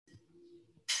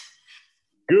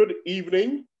Good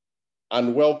evening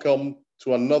and welcome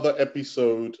to another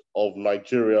episode of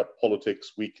Nigeria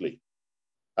Politics Weekly.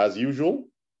 As usual,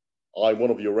 I'm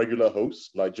one of your regular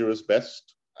hosts, Nigeria's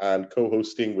Best, and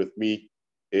co-hosting with me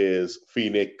is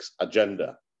Phoenix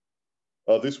Agenda.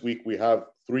 This week we have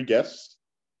three guests.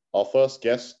 Our first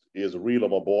guest is Real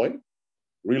Omoboy.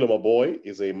 Real Omoboy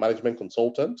is a management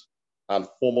consultant and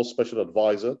former special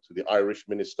advisor to the Irish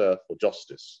Minister for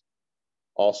Justice.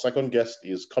 Our second guest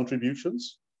is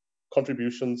Contributions.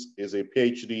 Contributions is a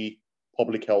PhD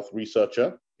public health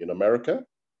researcher in America.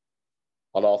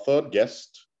 And our third guest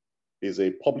is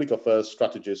a public affairs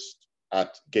strategist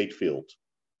at Gatefield,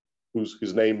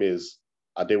 whose name is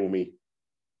Adewumi.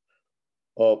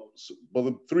 But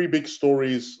the three big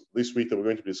stories this week that we're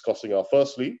going to be discussing are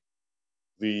firstly,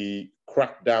 the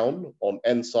crackdown on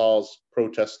NSAS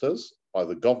protesters by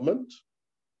the government.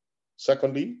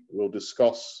 Secondly, we'll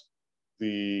discuss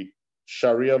the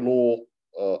Sharia law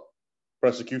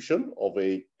persecution of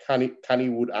a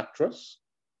Kannywood actress,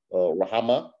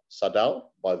 Rahama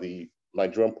Sadao, by the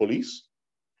Nigerian police.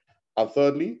 And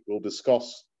thirdly, we'll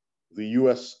discuss the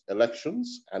US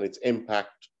elections and its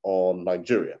impact on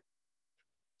Nigeria.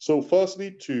 So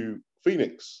firstly, to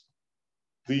Phoenix,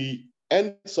 the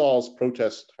NSAS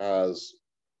protest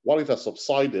while it has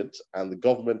subsided and the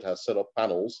government has set up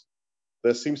panels,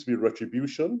 there seems to be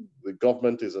retribution. The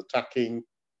government is attacking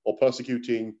or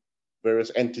persecuting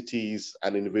various entities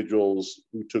and individuals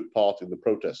who took part in the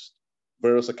protest.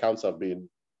 Various accounts have been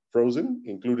frozen,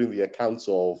 including the accounts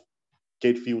of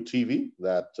Gatefield TV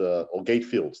or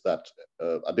Gatefields that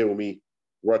Adewumi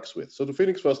works with. So to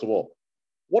Phoenix, first of all,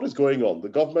 what is going on? The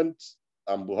government,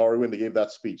 Buhari, when they gave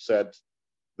that speech, said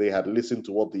they had listened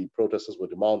to what the protesters were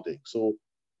demanding. So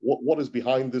what is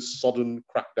behind this sudden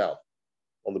crackdown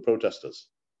on the protesters?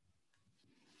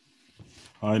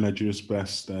 Hi, Nigeria's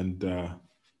Best, and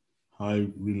hi,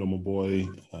 Real Omoboy,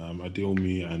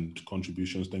 Adewumi, and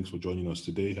Contributions. Thanks for joining us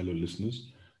today. Hello,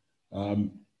 listeners.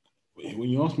 When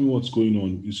you ask me what's going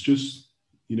on, it's just,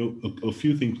 a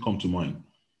few things come to mind.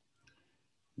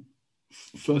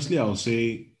 Firstly, I'll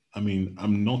say,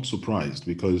 I'm not surprised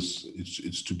because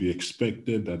it's to be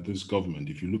expected that this government,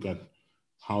 if you look at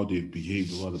how they've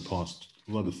behaved over the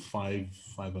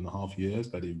 5.5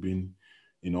 years that they've been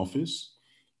in office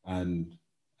and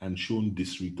shown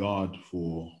disregard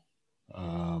for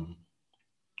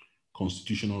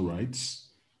constitutional rights,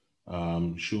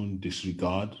 shown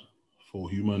disregard for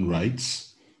human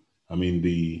rights.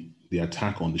 The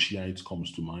attack on the Shiites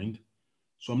comes to mind.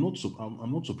 So I'm not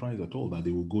surprised at all that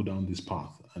they will go down this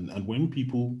path. And when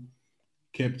people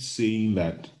kept saying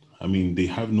that, they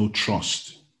have no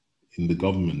trust in the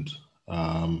government,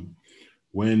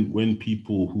 when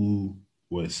people who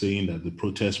were saying that the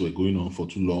protests were going on for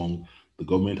too long, the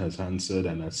government has answered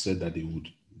and has said that they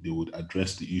would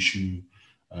address the issue.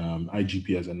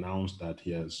 IGP has announced that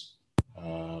he has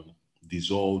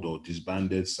dissolved or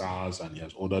disbanded SARS and he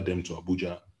has ordered them to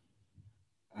Abuja.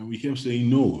 And we kept saying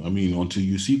no. Until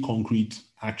you see concrete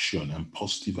action and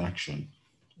positive action,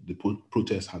 the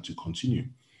protest had to continue.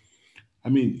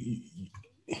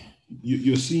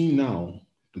 You're seeing now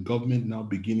the government now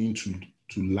beginning to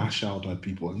lash out at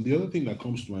people. And the other thing that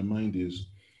comes to my mind is,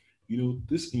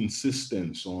 this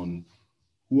insistence on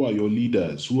who are your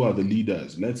leaders, who are the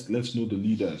leaders. Let's know the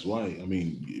leaders. Why?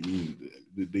 We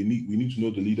need to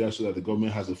know the leaders so that the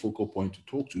government has a focal point to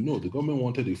talk to. No, the government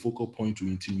wanted a focal point to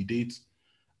intimidate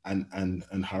and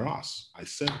harass. I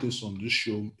said this on this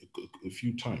show a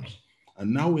few times,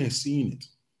 and now we're seeing it.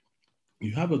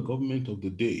 You have a government of the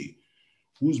day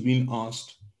who's being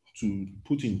asked to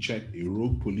put in check a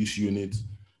rogue police unit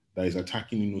that is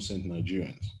attacking innocent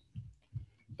Nigerians.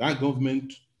 That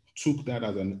government took that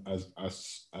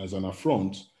as an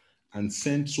affront and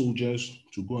sent soldiers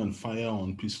to go and fire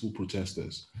on peaceful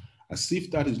protesters. As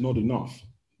if that is not enough,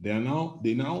 they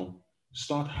now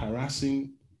start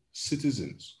harassing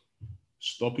citizens,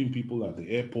 stopping people at the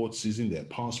airport, seizing their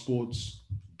passports,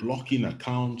 blocking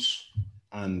accounts,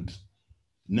 and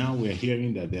now we're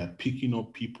hearing that they are picking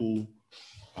up people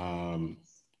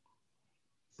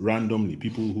randomly,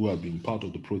 people who have been part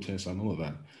of the protests and all of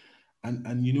that. And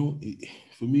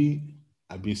for me,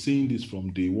 I've been saying this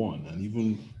from day one, and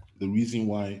even the reason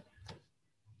why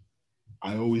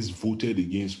I always voted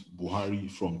against Buhari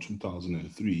from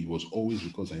 2003 was always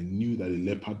because I knew that a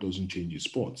leopard doesn't change his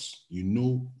spots. You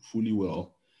know fully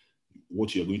well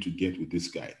what you're going to get with this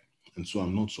guy. And so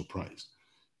I'm not surprised.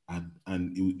 And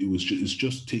it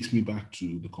just takes me back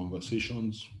to the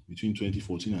conversations between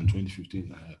 2014 and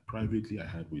 2015 I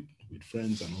had with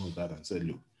friends and all of that, and said,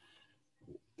 look,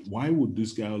 why would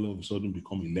this guy all of a sudden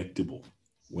become electable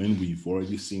when we've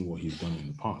already seen what he's done in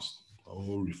the past?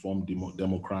 oh, reform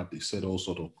Democrat. They said all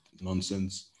sort of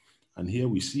nonsense. And here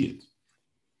we see it.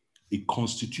 A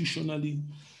constitutionally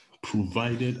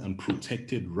provided and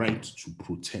protected right to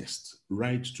protest,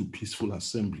 right to peaceful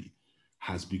assembly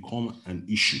has become an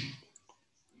issue.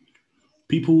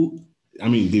 People, I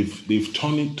mean, they've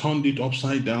turned it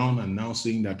upside down and now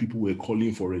saying that people were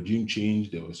calling for regime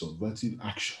change. There were subversive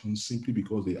actions simply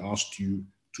because they asked you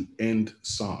to end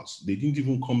SARS. They didn't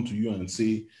even come to you and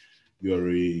say you're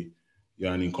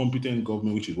an incompetent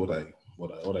government, which is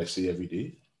what I say every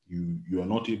day. You are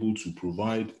not able to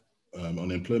provide.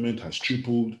 Unemployment has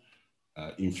tripled.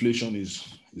 Inflation is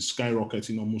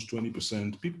skyrocketing almost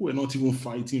 20%. People were not even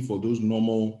fighting for those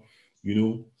normal,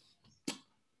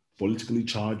 politically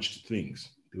charged things.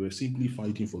 They were simply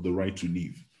fighting for the right to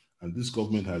live. And this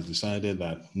government has decided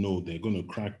that no, they're going to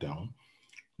crack down.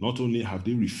 Not only have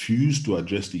they refused to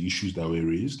address the issues that were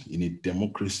raised in a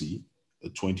democracy, a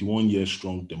 21-year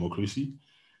strong democracy,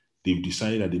 they've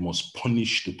decided that they must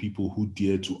punish the people who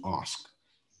dare to ask.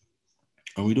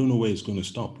 And we don't know where it's going to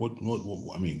stop. What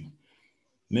I mean,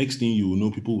 next thing you will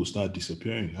know, people will start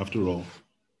disappearing. After all,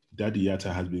 Daddy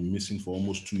Yatta has been missing for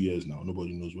almost 2 years now.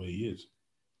 Nobody knows where he is.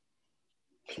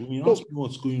 So when you ask me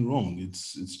what's going wrong,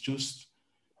 it's just,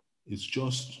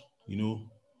 you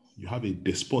have a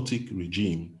despotic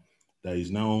regime that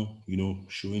is now,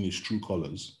 showing its true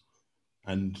colors.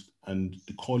 And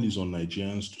the call is on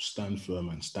Nigerians to stand firm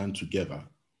and stand together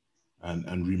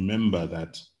and remember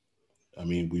that, I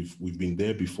mean, we've been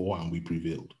there before and we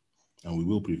prevailed and we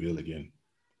will prevail again.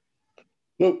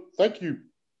 No, thank you,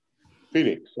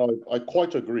 Phoenix. I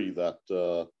quite agree that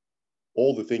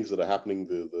all the things that are happening,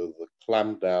 the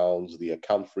clampdowns, the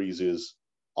account freezes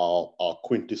are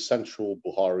quintessential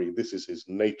Buhari. This is his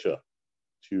nature,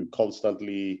 to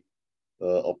constantly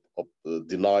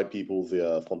deny people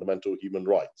their fundamental human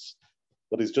rights.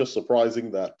 But it's just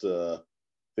surprising that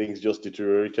things just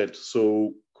deteriorated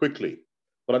so quickly.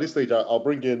 But at this stage, I'll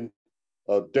bring in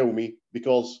Dewumi,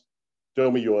 because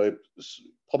Dewumi, you're a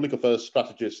public affairs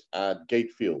strategist at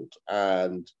Gatefield,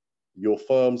 and your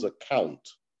firm's account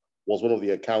was one of the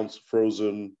accounts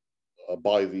frozen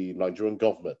by the Nigerian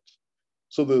government.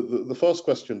 So the first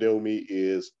question, Dewumi,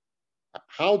 is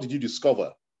how did you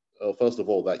discover, first of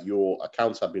all, that your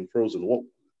accounts had been frozen?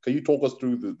 Can you talk us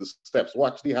through the steps?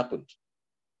 What actually happened?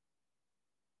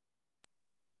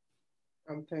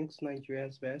 Thanks,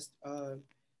 Nigeria's Best.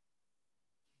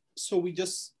 So we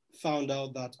just found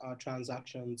out that our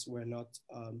transactions were not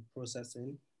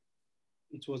processing.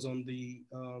 It was on the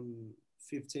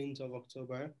 15th of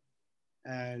October,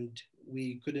 and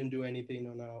we couldn't do anything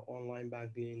on our online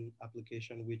banking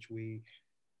application, which we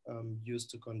used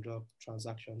to conduct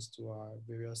transactions to our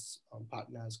various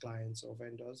partners, clients, or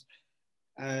vendors.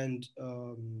 And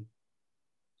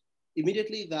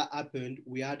immediately that happened,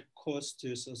 we had cause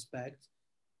to suspect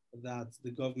that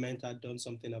the government had done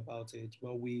something about it.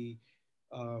 Well, we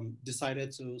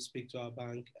decided to speak to our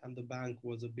bank, and the bank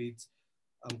was a bit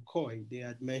coy. They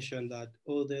had mentioned that,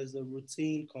 oh, there's a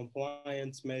routine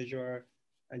compliance measure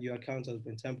and your account has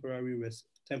been temporarily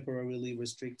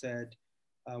restricted.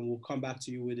 We'll come back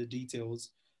to you with the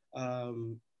details.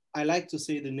 I like to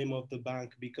say the name of the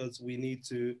bank because we need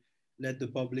to let the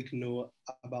public know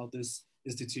about these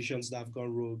institutions that have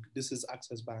gone rogue. This is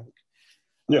Access Bank.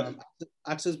 Yeah.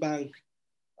 Access Bank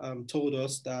told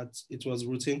us that it was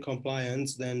routine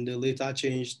compliance. Then they later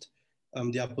changed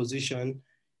their position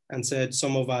and said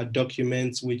some of our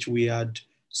documents which we had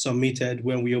submitted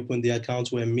when we opened the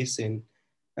account were missing.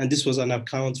 And this was an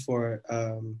account for,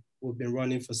 we've been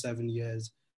running for 7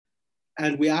 years.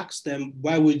 And we asked them,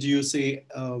 why would you say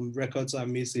records are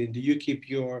missing? Do you keep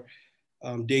your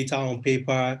data on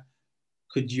paper?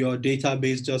 Could your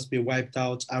database just be wiped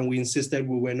out? And we insisted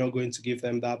we were not going to give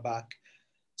them that back.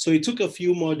 So it took a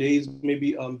few more days,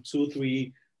 maybe 2,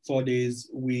 3, 4 days.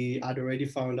 We had already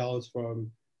found out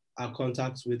from our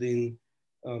contacts within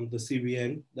the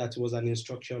CBN that was an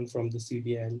instruction from the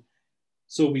CBN.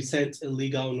 So we sent a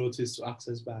legal notice to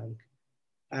Access Bank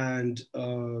and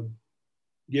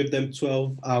gave them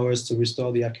 12 hours to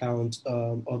restore the account,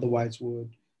 otherwise would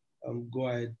go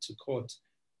ahead to court.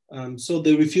 So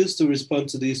they refused to respond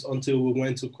to this until we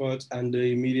went to court, and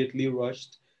they immediately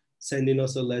rushed, sending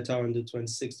us a letter on the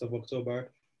 26th of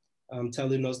October,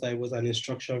 telling us that it was an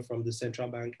instruction from the central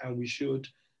bank and we should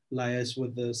liaise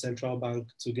with the central bank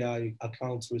to get our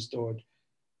accounts restored.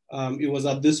 It was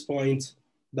at this point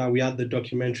that we had the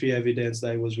documentary evidence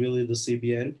that it was really the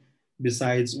CBN,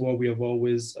 besides what we have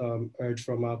always heard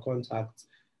from our contacts.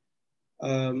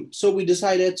 So we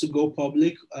decided to go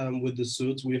public with the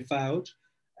suit we filed.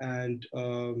 And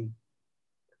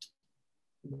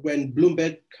when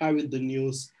Bloomberg carried the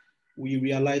news we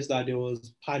realized that there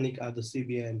was panic at the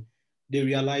CBN. They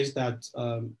realized that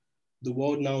the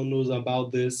world now knows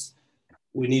about this.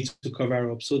 We need to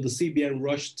cover up. So the CBN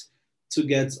rushed to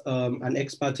get an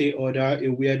ex parte order, a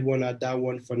weird one at that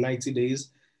one, for 90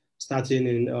 days, starting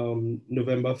in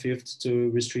November 5th, to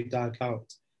restrict that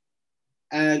account.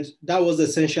 And that was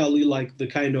essentially like the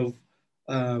kind of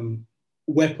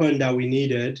weapon that we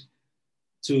needed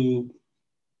to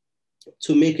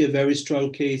make a very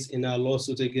strong case in our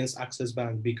lawsuit against Access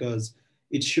Bank, because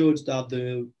it showed that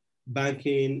the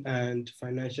Banking and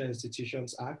Financial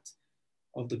Institutions Act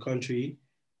of the country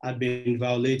had been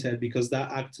violated, because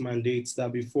that act mandates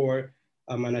that before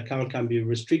an account can be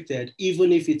restricted,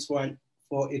 even if it's for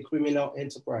a criminal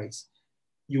enterprise,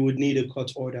 you would need a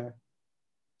court order.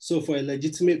 So for a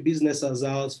legitimate business as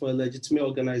ours, for a legitimate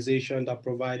organization that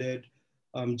provided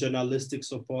journalistic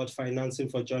support, financing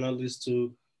for journalists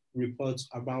to report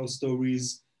about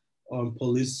stories on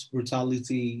police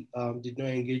brutality, did not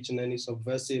engage in any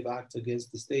subversive act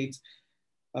against the state,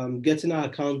 getting our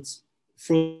accounts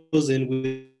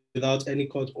frozen without any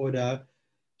court order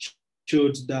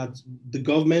showed that the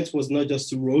government was not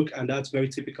just rogue, and that's very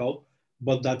typical,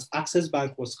 but that Access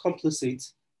Bank was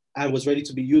complicit and was ready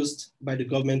to be used by the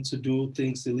government to do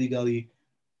things illegally.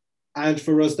 And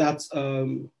for us, that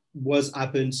was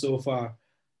happened so far.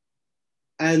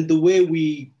 And the way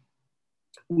we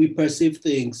perceive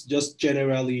things, just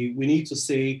generally, we need to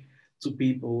say to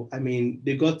people, I mean,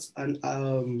 they got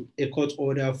a court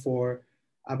order for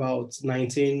about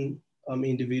 19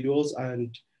 individuals,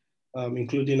 and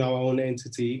including our own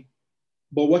entity.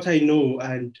 But what I know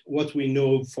and what we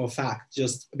know for fact,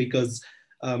 just because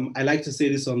I like to say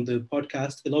this on the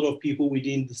podcast, a lot of people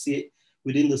within the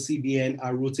CBN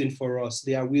are rooting for us.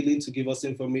 They are willing to give us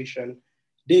information.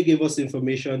 They give us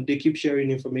information. They keep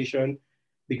sharing information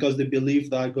because they believe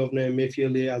that Governor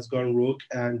Emefiele has gone rogue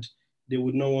and they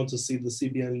would not want to see the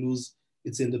CBN lose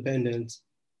its independence.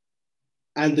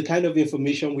 And the kind of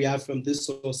information we have from these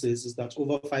sources is that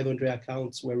over 500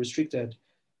 accounts were restricted.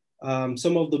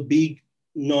 Some of the big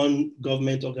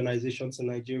non-government organizations in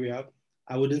Nigeria,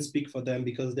 I wouldn't speak for them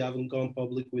because they haven't gone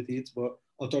public with it, but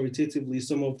authoritatively,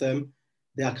 some of them,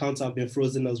 their accounts have been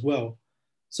frozen as well.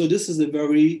 So this is a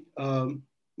very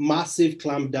massive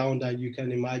clampdown that you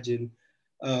can imagine.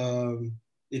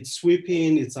 It's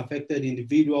sweeping, it's affected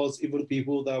individuals, even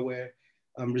people that were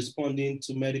responding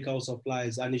to medical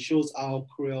supplies, and it shows how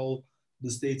cruel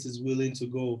the state is willing to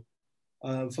go.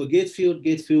 For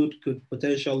Gatefield could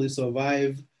potentially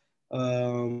survive.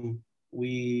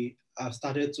 We have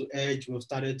started to edge, we've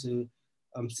started to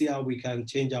see how we can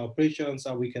change our operations,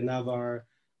 how we can have our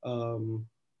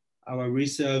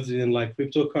reserves in like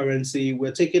cryptocurrency.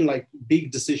 We're taking like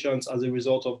big decisions as a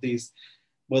result of this,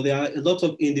 but there are a lot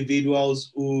of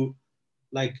individuals who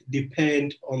like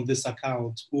depend on this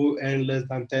account, who earn less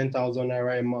than 10,000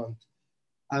 naira a month.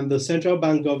 And the central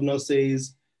bank governor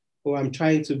says, oh, I'm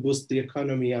trying to boost the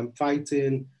economy, I'm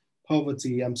fighting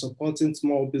poverty, I'm supporting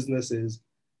small businesses.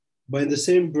 But in the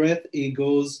same breath, he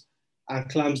goes and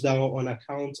clamps down on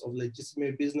accounts of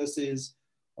legitimate businesses,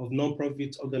 of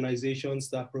nonprofit organizations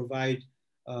that provide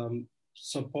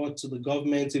support to the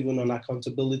government, even on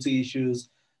accountability issues,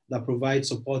 that provide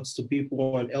support to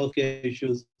people on healthcare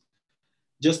issues,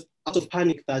 just out of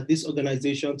panic that these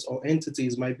organizations or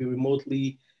entities might be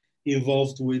remotely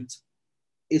involved with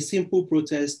a simple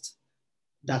protest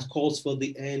that calls for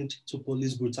the end to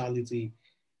police brutality.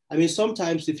 I mean,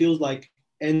 sometimes it feels like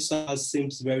EndSARS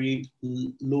seems very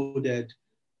loaded,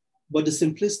 but the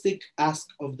simplistic ask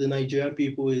of the Nigerian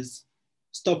people is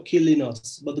stop killing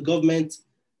us. But the government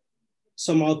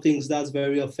somehow thinks that's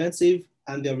very offensive,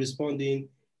 and they're responding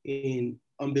in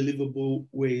unbelievable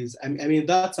ways. I mean,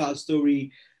 that's our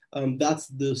story. That's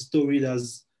the story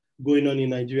that's going on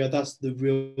in Nigeria. That's the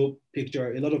real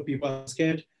picture. A lot of people are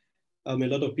scared. A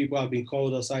lot of people have been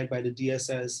called aside by the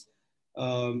DSS.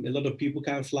 A lot of people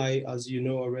can't fly, as you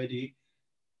know already.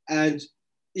 And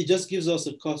it just gives us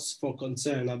a cause for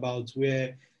concern about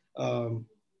where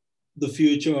the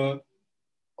future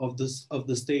of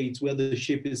the state, where the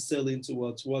ship is sailing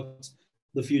towards, what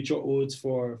the future holds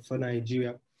for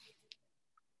Nigeria.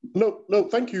 No,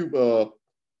 thank you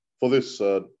for this,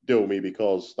 Deomi,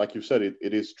 because like you said,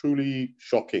 it is truly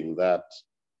shocking that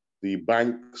the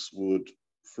banks would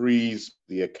freeze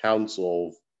the accounts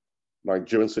of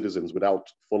Nigerian citizens without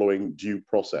following due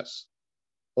process.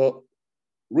 Real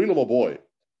my boy,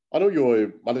 I know you're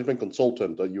a management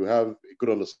consultant and you have a good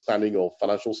understanding of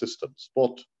financial systems,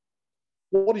 but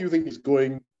what do you think is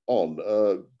going on?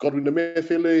 Godwin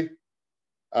Emefiele,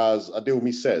 as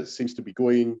Adeomi says, seems to be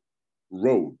going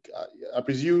rogue. I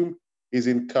presume is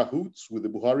in cahoots with the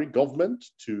Buhari government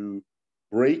to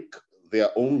break their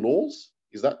own laws.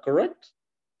 Is that correct?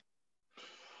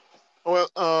 Well,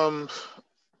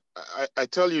 I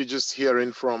tell you, just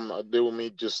hearing from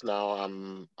Adewumi just now,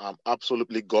 I'm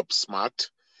absolutely gobsmacked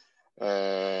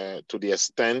to the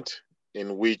extent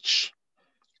in which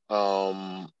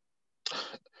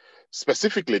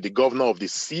specifically the governor of the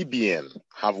CBN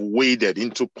have waded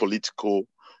into political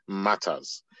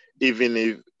matters,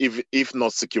 even if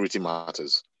not security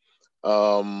matters.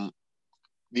 The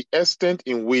extent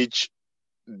in which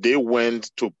they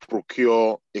went to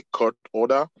procure a court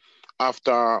order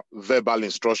after verbal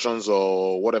instructions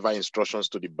or whatever instructions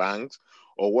to the banks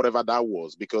or whatever that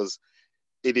was, because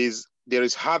there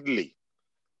is hardly,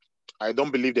 I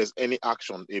don't believe there's any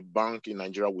action a bank in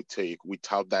Nigeria would take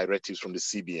without directives from the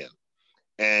CBN.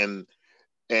 And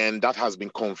that has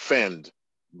been confirmed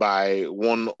by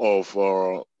one of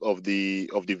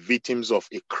the victims of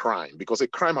a crime, because a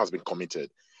crime has been committed.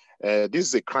 This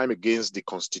is a crime against the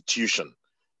Constitution.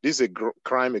 This is a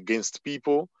crime against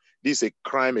people. This is a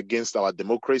crime against our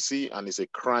democracy, and it's a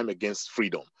crime against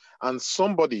freedom. And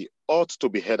somebody ought to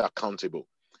be held accountable.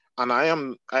 And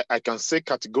I can say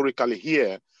categorically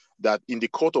here that in the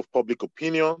court of public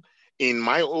opinion, in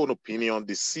my own opinion,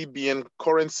 the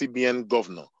current CBN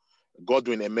governor,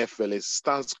 Godwin Emefiele,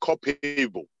 stands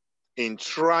culpable in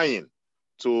trying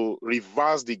to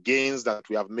reverse the gains that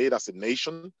we have made as a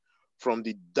nation from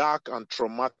the dark and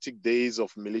traumatic days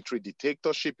of military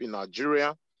dictatorship in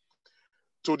Nigeria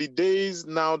to the days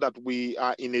now that we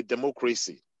are in a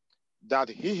democracy, that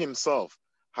he himself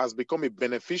has become a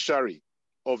beneficiary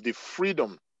of the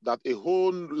freedom that a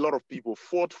whole lot of people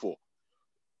fought for,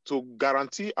 to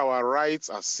guarantee our rights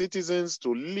as citizens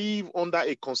to live under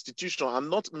a constitution and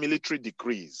not military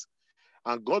decrees.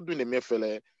 And Godwin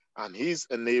Emefiele and his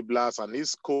enablers and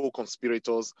his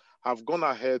co-conspirators have gone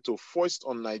ahead to foist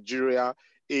on Nigeria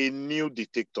a new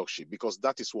dictatorship, because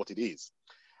that is what it is.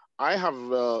 I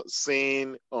have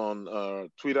seen on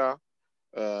Twitter,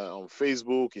 on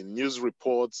Facebook, in news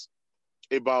reports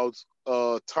about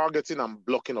targeting and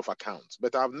blocking of accounts,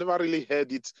 but I've never really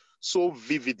heard it so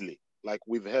vividly like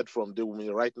we've heard from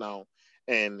Adewumi right now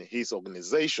and his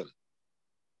organization.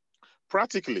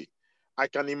 Practically, I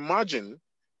can imagine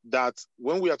that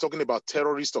when we are talking about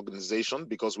terrorist organization,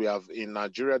 because we have in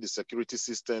Nigeria, the security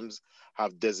systems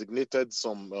have designated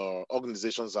some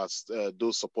organizations as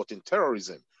those supporting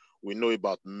terrorism. We know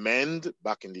about MEND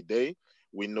back in the day.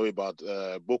 We know about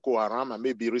Boko Haram and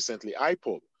maybe recently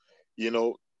IPOB. You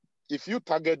know, if you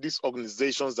target these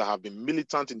organizations that have been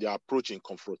militant in their approach in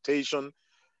confrontation,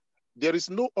 there is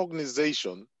no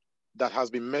organization that has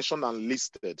been mentioned and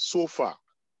listed so far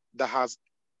that has,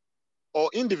 or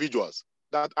individuals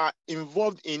that are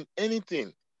involved in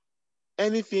anything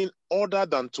other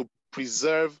than to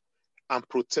preserve and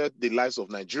protect the lives of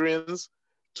Nigerians,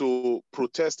 to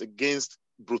protest against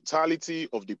brutality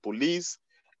of the police,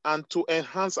 and to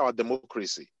enhance our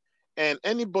democracy. And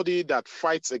anybody that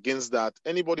fights against that,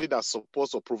 anybody that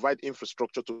supports or provides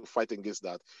infrastructure to fight against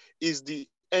that, is the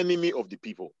enemy of the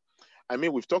people. I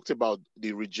mean, we've talked about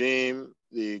the regime,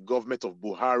 the government of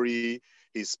Buhari,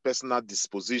 his personal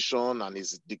disposition and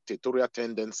his dictatorial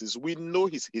tendencies. We know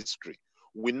his history.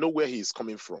 We know where he is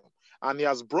coming from. And he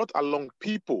has brought along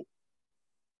people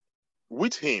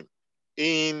with him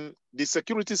in the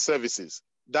security services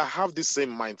that have the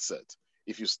same mindset.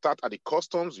 If you start at the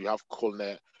customs, you have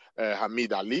Colonel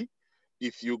Hamid Ali.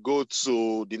 If you go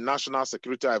to the National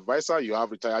Security Advisor, you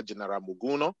have retired General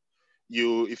Muguno.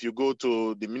 If you go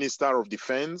to the Minister of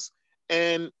Defense,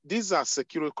 and these are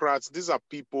securocrats, these are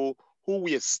people who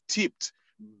were steeped,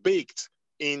 baked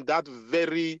in that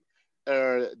very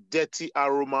dirty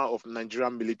aroma of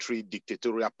Nigerian military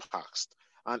dictatorial past.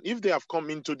 And if they have come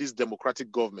into this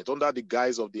democratic government under the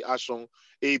guise of the Ashon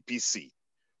APC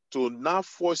to now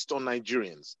foist on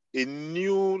Nigerians a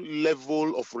new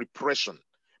level of repression,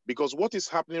 because what is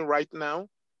happening right now,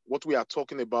 what we are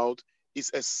talking about,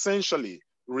 is essentially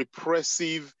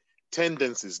repressive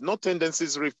tendencies, not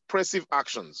tendencies, repressive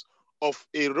actions of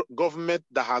a government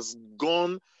that has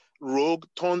gone rogue,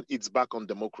 turned its back on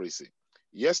democracy.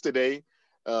 Yesterday,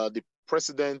 the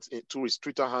president, through his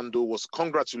Twitter handle, was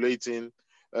congratulating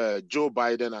Joe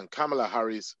Biden and Kamala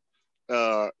Harris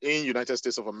in United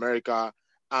States of America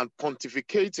and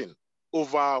pontificating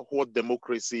over what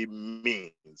democracy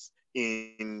means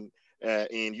in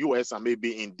US and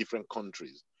maybe in different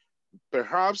countries.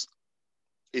 Perhaps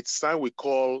it's time we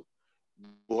call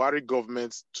Buhari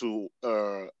governments to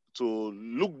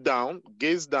look down,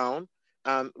 gaze down,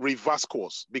 and reverse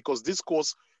course, because this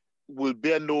course will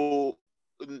bear no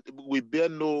will bear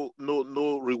no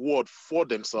reward for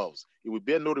themselves. It will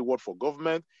bear no reward for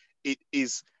government. It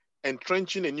is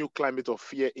entrenching a new climate of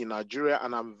fear in Nigeria,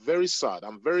 and I'm very sad.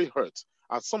 I'm very hurt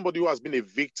as somebody who has been a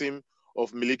victim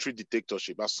of military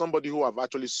dictatorship, as somebody who have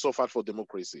actually suffered for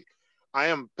democracy. I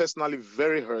am personally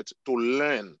very hurt to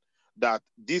learn that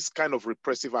these kind of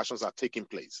repressive actions are taking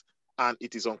place, and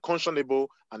it is unconscionable,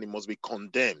 and it must be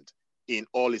condemned in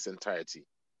all its entirety.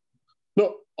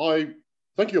 No,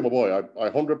 thank you, my boy. I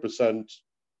 100%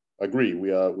 agree.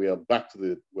 We're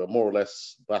more or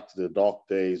less back to the dark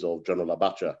days of General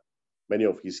Abacha. Many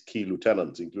of his key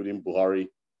lieutenants, including Buhari,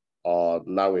 are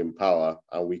now in power,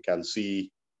 and we can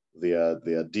see their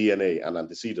DNA and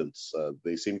antecedents.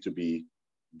 They seem to be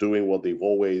doing what they've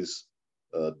always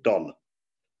done.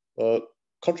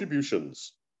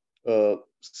 Contributions.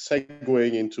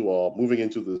 Segueing into moving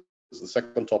into the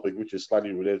second topic, which is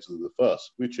slightly related to the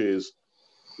first, which is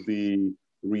the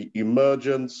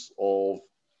re-emergence of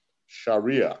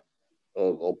Sharia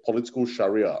or political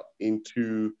Sharia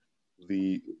into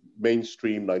the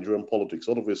mainstream Nigerian politics.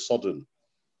 All of a sudden,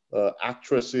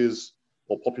 actresses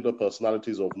or popular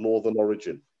personalities of northern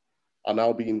origin are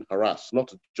now being harassed,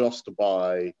 not just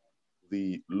by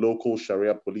the local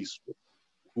Sharia police,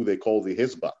 who they call the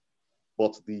Hizbah,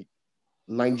 but the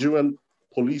Nigerian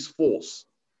police force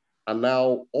are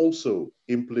now also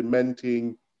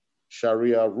implementing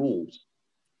Sharia rules.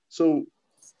 So,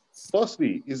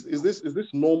 firstly, is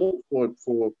this normal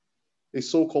for a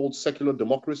so-called secular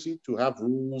democracy to have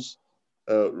rules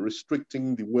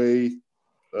restricting the way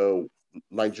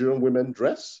Nigerian women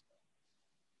dress?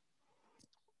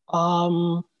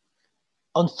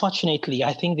 Unfortunately,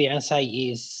 I think the answer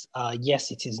is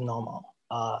yes, it is normal.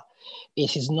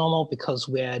 It is normal because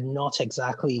we're not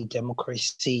exactly a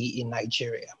democracy in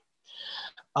Nigeria.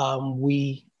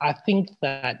 I think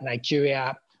that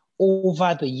Nigeria,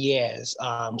 over the years,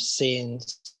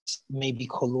 since maybe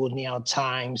colonial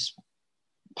times,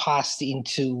 passed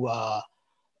into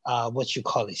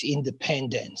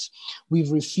independence,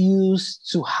 we've refused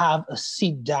to have a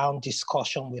sit-down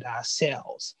discussion with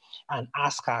ourselves and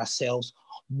ask ourselves,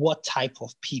 what type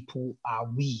of people are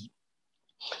we?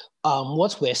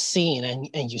 What we're seeing,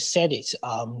 and you said it,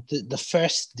 the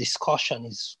first discussion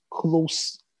is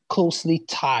closely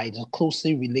tied or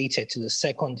closely related to the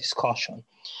second discussion.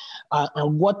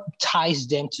 And what ties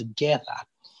them together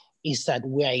is that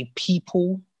we're a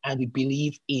people and we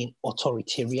believe in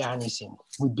authoritarianism.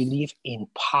 We believe in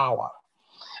power.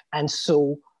 And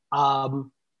so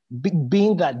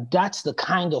being that that's the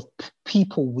kind of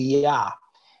people we are,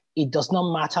 it does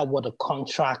not matter what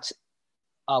contract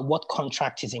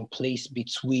is in place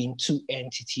between two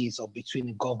entities or between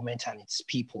the government and its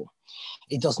people.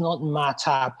 It does not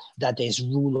matter that there's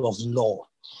rule of law.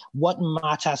 What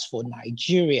matters for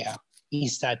Nigeria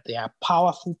is that there are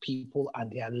powerful people and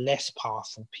there are less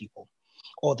powerful people,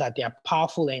 or that there are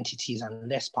powerful entities and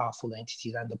less powerful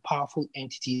entities, and the powerful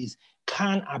entities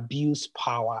can abuse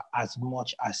power as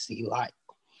much as they like.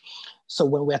 So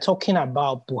when we're talking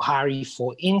about Buhari,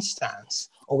 for instance,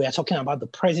 or we are talking about the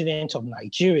president of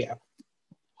Nigeria,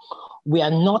 we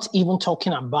are not even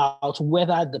talking about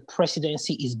whether the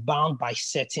presidency is bound by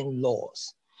certain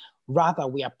laws. Rather,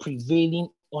 we are prevailing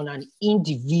on an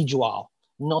individual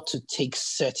not to take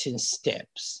certain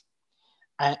steps.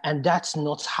 And that's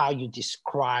not how you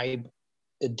describe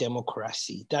a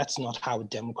democracy. That's not how a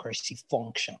democracy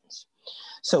functions.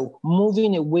 So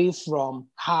moving away from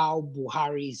how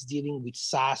Buhari is dealing with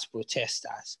SARS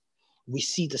protesters, we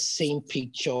see the same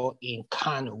picture in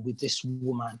Kano with this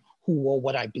woman who wore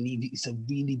what I believe is a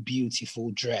really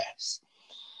beautiful dress.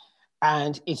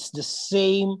 And it's the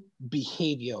same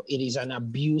behavior. It is an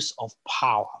abuse of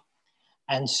power.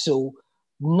 And so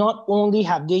not only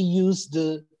have they used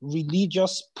the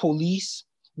religious police,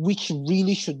 which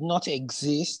really should not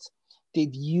exist,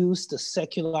 they've used the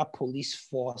secular police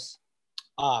force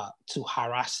to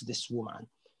harass this woman.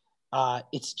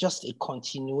 It's just a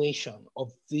continuation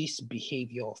of this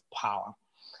behavior of power.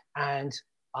 And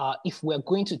if we're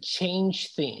going to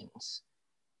change things,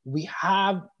 we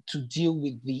have to deal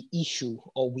with the issue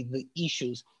or with the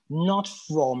issues, not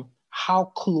from how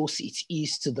close it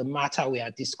is to the matter we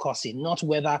are discussing, not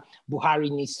whether Buhari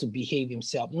needs to behave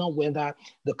himself, not whether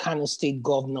the Kano State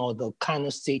governor or the Kano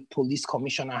State police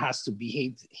commissioner has to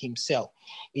behave himself.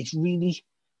 It really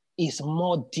is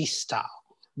more distal.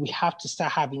 We have to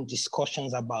start having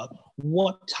discussions about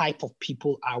what type of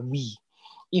people are we?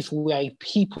 If we are a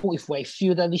people, if we're a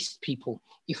feudalist people,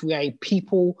 if we are a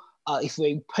people, if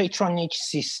we're a patronage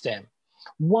system,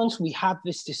 once we have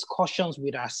these discussions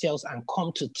with ourselves and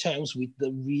come to terms with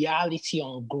the reality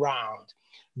on ground,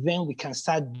 then we can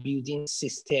start building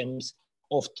systems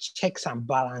of checks and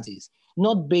balances,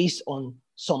 not based on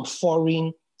some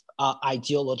foreign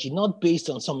ideology, not based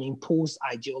on some imposed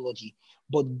ideology,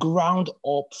 but ground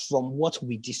up from what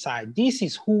we decide. This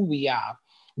is who we are.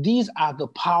 These are the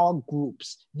power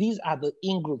groups. These are the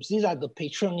in-groups. These are the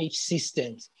patronage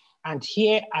systems. And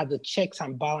here are the checks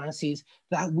and balances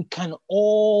that we can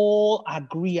all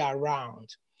agree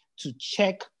around to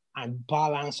check and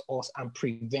balance us and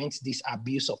prevent this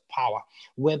abuse of power,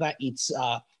 whether it's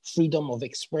freedom of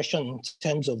expression in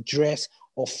terms of dress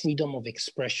or freedom of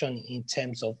expression in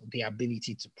terms of the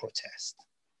ability to protest.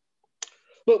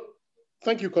 Well,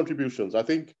 thank you, contributions. I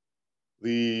think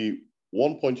the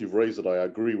one point you've raised that I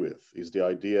agree with is the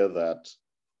idea that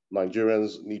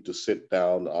Nigerians need to sit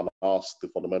down and ask the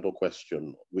fundamental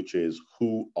question, which is,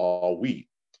 who are we?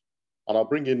 And I'll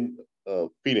bring in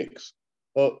Phoenix.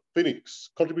 Phoenix,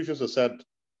 contributions have said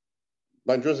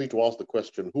Nigerians need to ask the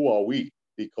question, who are we?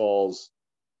 Because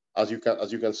as you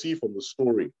can see from the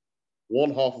story, one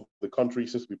half of the country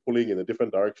seems to be pulling in a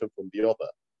different direction from the other.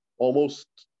 Almost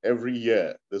every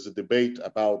year, there's a debate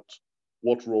about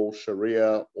what role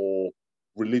Sharia or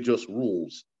religious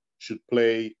rules should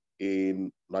play in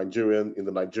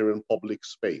the Nigerian public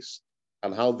space,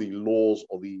 and how the laws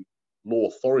or the law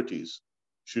authorities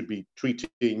should be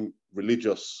treating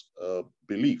religious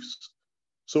beliefs.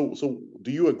 So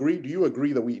do you agree? Do you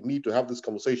agree that we need to have this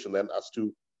conversation then as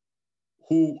to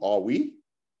who are we?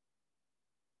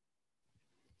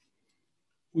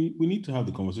 We need to have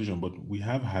the conversation, but we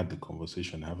have had the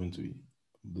conversation, haven't we?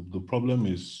 The problem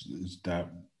is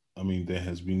that, I mean, there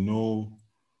has been no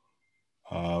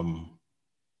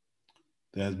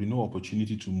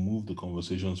opportunity to move the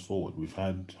conversations forward. We've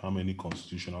had how many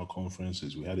constitutional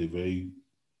conferences? We had a very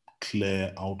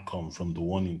clear outcome from the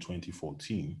one in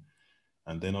 2014.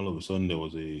 And then all of a sudden there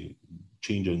was a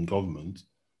change in government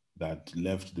that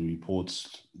left the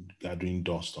reports gathering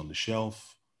dust on the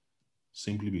shelf,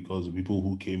 simply because the people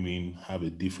who came in have a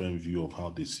different view of how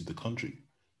they see the country.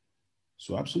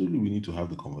 So absolutely, we need to have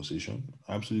the conversation.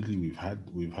 Absolutely, we've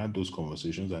had those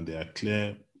conversations, and there are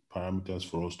clear parameters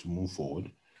for us to move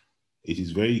forward. It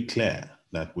is very clear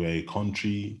that we're a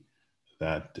country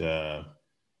that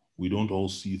we don't all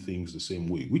see things the same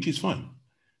way, which is fine,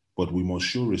 but we must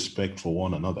show respect for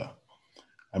one another.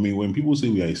 I mean, when people say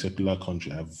we are a secular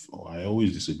country, I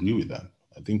always disagree with that.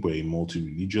 I think we're a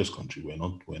multi-religious country.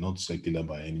 We're not secular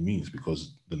by any means,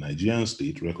 because the Nigerian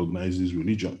state recognizes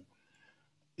religion.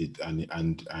 It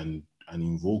and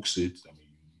invokes it. I mean,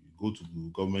 you go to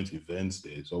government events,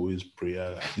 there's always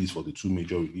prayer, at least for the two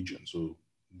major religions. So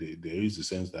there is a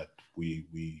sense that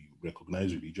we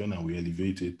recognize religion and we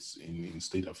elevate it in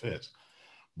state affairs.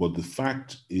 But the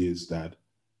fact is that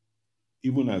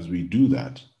even as we do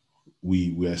that,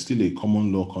 we are still a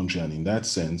common law country, and in that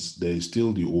sense, there is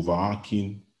still the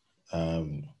overarching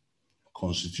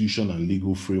constitution and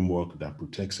legal framework that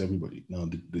protects everybody. Now,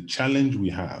 the challenge we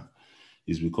have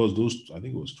is because those, I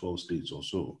think it was 12 states or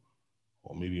so,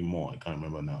 or maybe more, I can't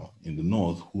remember now, in the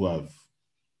north, who have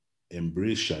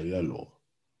embraced Sharia law.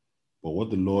 But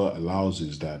what the law allows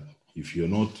is that if you're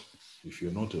not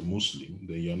a Muslim,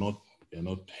 then you're not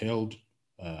held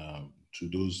to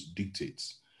those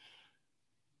dictates.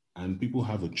 And people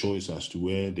have a choice as to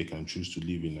where they can choose to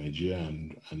live in Nigeria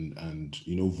and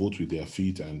vote with their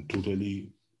feet and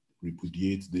totally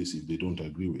repudiate this if they don't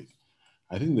agree with.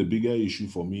 I think the bigger issue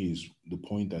for me is the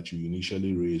point that you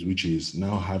initially raised, which is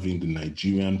now having the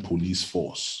Nigerian police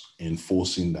force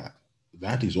enforcing that.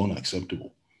 That is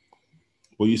unacceptable.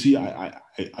 But you see,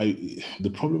 the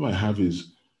problem I have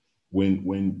is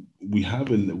when we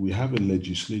have a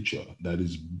legislature that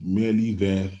is merely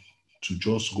there to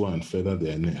just go and feather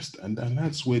their nest. And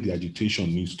that's where the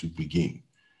agitation needs to begin.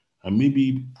 And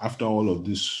maybe after all of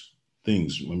these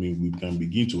things, I mean, we can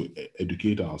begin to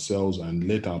educate ourselves and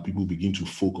let our people begin to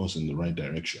focus in the right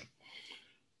direction.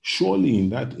 Surely in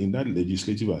that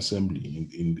legislative assembly,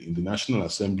 in the National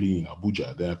Assembly in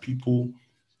Abuja, there are people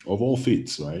of all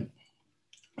faiths, right?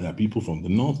 There are people from the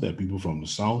north, there are people from the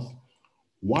south.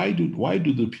 Why do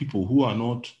the people who are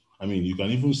not, I mean, you can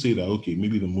even say that, okay,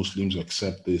 maybe the Muslims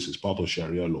accept this as part of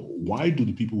Sharia law. Why do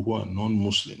the people who are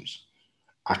non-Muslims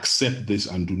accept this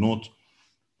and do not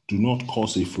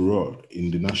cause a furor in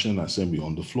the National Assembly,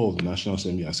 on the floor of the National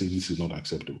Assembly, and say this is not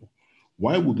acceptable?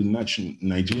 Why would the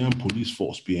Nigerian police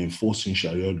force be enforcing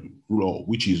Sharia law,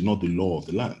 which is not the law of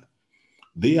the land?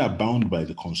 They are bound by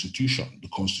the Constitution. The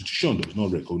Constitution does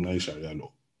not recognize Sharia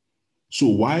law. So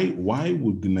why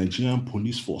would the Nigerian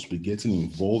police force be getting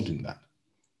involved in that?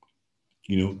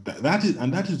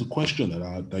 That is the question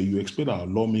that you expect our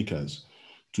lawmakers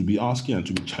to be asking and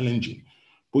to be challenging.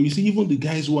 But you see, even the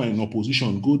guys who are in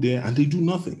opposition go there and they do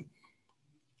nothing.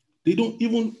 They don't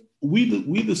even, we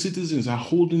the citizens are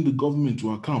holding the government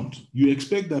to account. You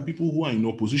expect that people who are in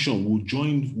opposition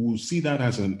will see that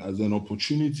as an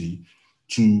opportunity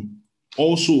to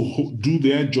also do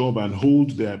their job and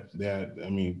hold their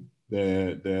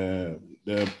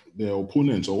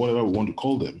opponents, or whatever we want to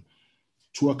call them,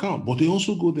 to account. But they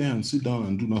also go there and sit down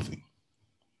and do nothing.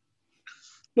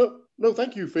 No,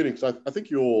 thank you, Phoenix. I think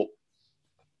you're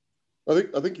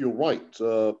right.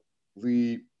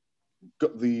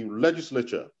 The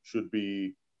legislature should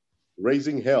be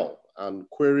raising hell and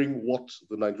querying what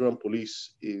the Nigerian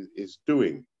police is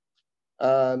doing.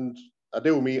 And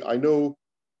Adewumi, I know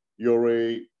you're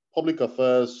a public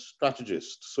affairs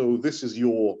strategist, so this is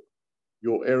your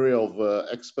area of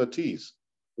expertise.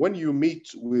 When you meet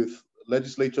with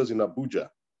legislators in Abuja,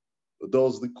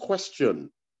 does the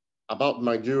question about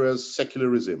Nigeria's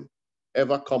secularism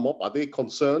ever come up? Are they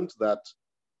concerned that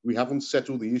we haven't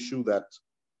settled the issue that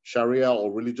Sharia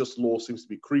or religious law seems to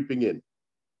be creeping in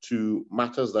to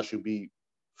matters that should be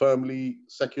firmly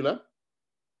secular?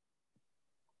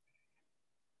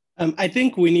 I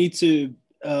think we need to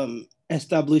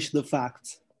establish the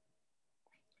facts.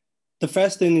 The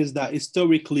first thing is that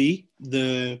historically,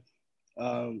 the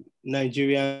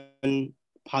Nigerian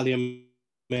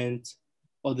parliament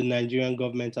or the Nigerian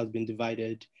government has been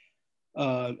divided.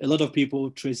 A lot of people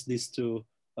trace this to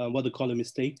what they call a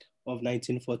mistake of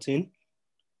 1914.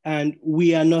 And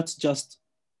we are not just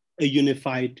a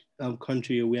unified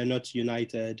country. We are not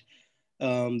united.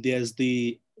 There's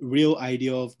the real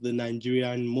idea of the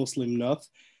Nigerian Muslim North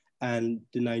and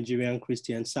the Nigerian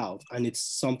Christian South. And it's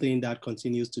something that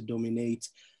continues to dominate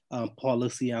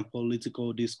policy and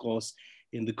political discourse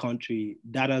in the country.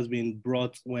 That has been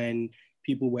brought when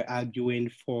people were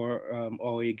arguing for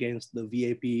or against the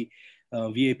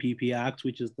VAPP Act,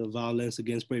 which is the Violence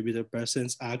Against Prohibited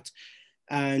Persons Act,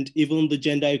 and even the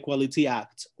Gender Equality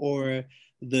Act, or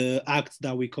the act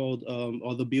that we called,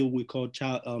 or the bill we called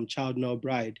Child Not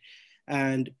Bride.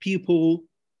 And people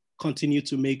continue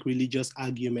to make religious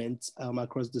arguments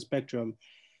across the spectrum.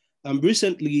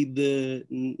 Recently, the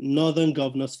Northern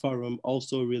Governors Forum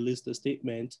also released a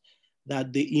statement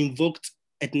that they invoked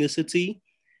ethnicity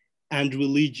and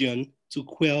religion to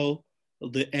quell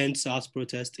the EndSARS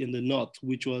protest in the North,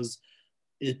 which was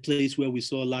a place where we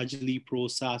saw largely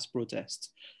pro-SARS protests.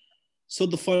 So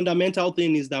the fundamental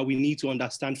thing is that we need to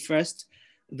understand first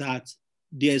that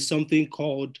there is something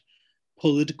called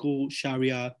political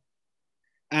Sharia.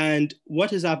 And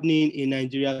what is happening in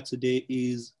Nigeria today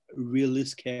is really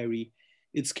scary.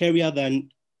 It's scarier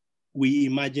than we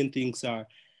imagine things are.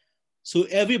 So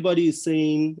everybody is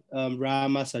saying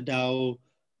Rahama Sadao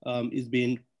is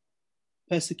being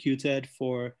persecuted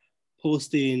for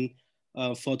posting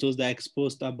photos that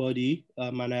exposed her body.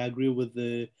 And I agree with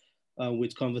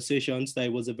with Conversations that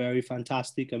it was a very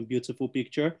fantastic and beautiful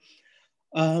picture.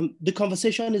 The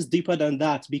conversation is deeper than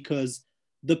that, because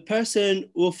the person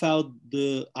who filed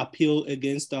the appeal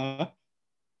against her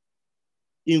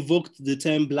invoked the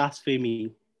term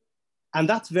blasphemy. And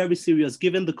that's very serious,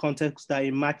 given the context that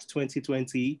in March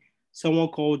 2020, someone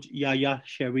called Yahya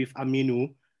Sharif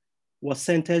Aminu was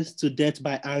sentenced to death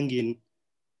by hanging.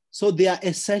 So they are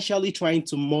essentially trying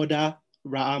to murder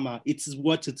Rahama. It's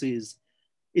what it is.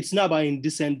 It's not about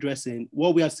indecent dressing.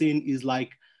 What we are seeing is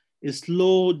like a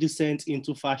slow descent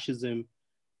into fascism.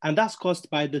 And that's caused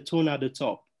by the tone at the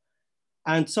top.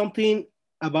 And something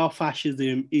about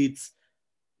fascism, it's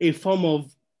a form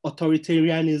of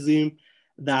authoritarianism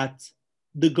that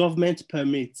the government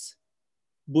permits.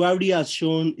 Buhari has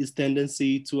shown his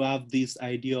tendency to have this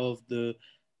idea of the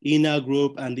inner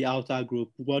group and the outer group,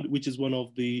 which is one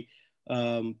of the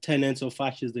tenets of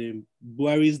fascism.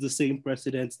 Buhari is the same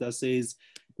president that says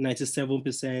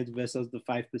 97% versus the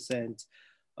 5%.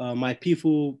 My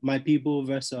people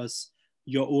versus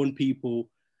your own people.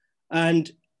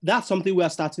 And that's something we are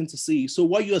starting to see. So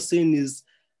what you're saying is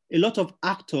a lot of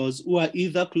actors who are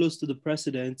either close to the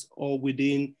president or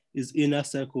within his inner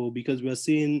circle, because we're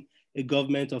seeing a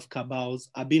government of cabals,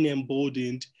 are being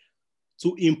emboldened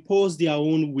to impose their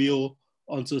own will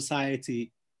on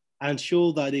society and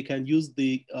show that they can use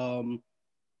the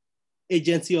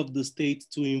agency of the state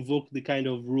to invoke the kind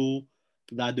of rule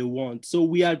that they want. So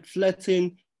we are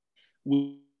flirting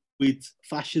with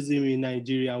fascism in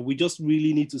Nigeria. We just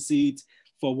really need to see it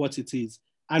for what it is.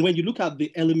 And when you look at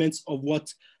the elements of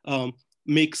what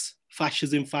makes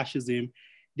fascism,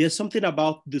 there's something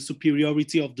about the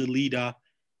superiority of the leader.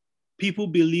 People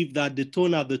believe that the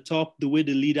tone at the top, the way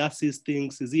the leader sees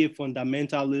things, is he a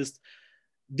fundamentalist?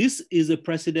 This is a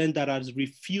president that has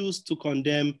refused to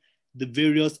condemn the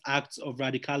various acts of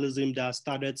radicalism that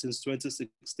started since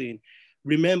 2016.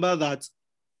 Remember that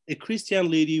a Christian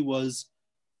lady was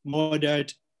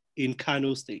murdered in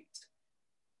Kano State.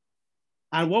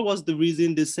 And what was the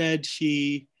reason? They said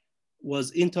she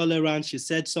was intolerant. She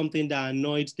said something that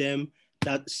annoyed them,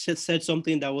 that she said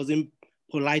something that wasn't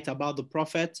polite about the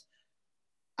prophet.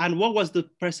 And what was the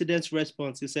president's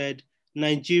response? He said,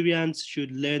 Nigerians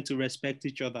should learn to respect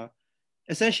each other.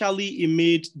 Essentially, he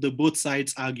made the both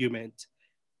sides argument.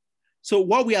 So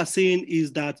what we are saying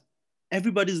is that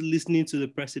everybody's listening to the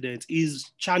president.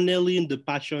 He's channeling the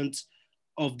passions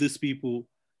of these people.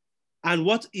 And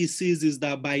what he sees is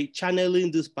that by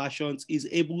channeling these passions, he's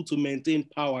able to maintain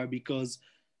power because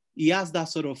he has that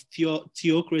sort of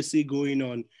theocracy going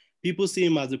on. People see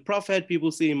him as a prophet.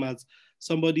 People see him as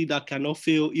somebody that cannot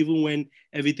fail, even when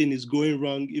everything is going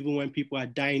wrong, even when people are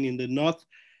dying in the north.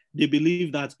 They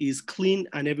believe that he's clean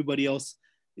and everybody else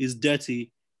is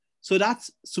dirty. So that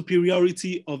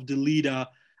superiority of the leader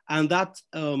and that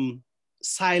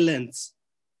silence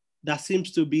that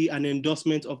seems to be an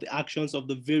endorsement of the actions of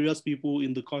the various people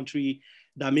in the country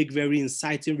that make very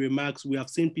inciting remarks. We have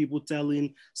seen people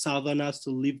telling Southerners to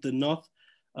leave the North.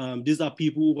 These are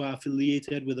people who are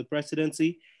affiliated with the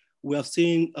presidency. We have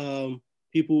seen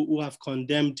people who have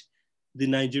condemned the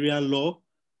Nigerian law.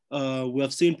 We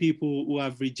have seen people who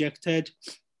have rejected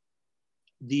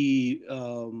the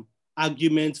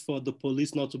argument for the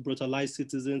police not to brutalize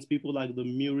citizens, people like the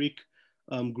Murik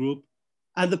group.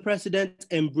 And the president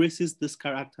embraces these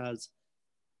characters.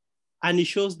 And it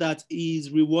shows that he's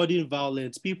rewarding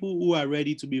violence, people who are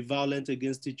ready to be violent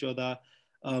against each other,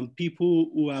 people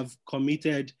who have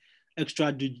committed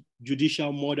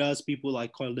extrajudicial murders, people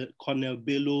like Colonel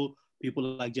Bello, people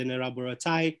like General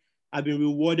Buratai, have been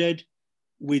rewarded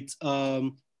with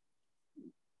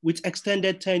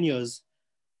extended tenures.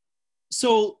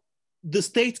 So the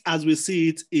state, as we see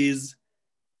it, is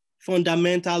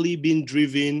fundamentally being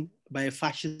driven by a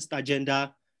fascist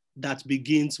agenda that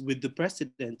begins with the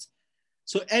president.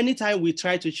 So anytime we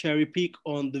try to cherry pick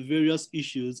on the various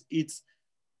issues, it's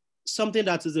something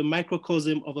that is a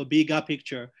microcosm of a bigger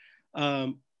picture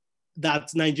that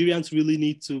Nigerians really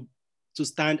need to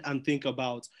stand and think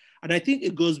about. And I think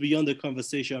it goes beyond the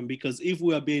conversation, because if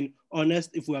we are being honest,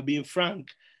 if we are being frank,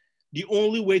 the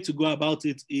only way to go about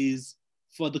it is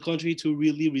for the country to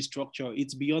really restructure.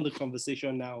 It's beyond the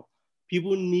conversation now.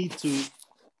 People need to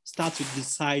start to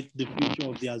decide the future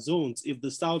of their zones. If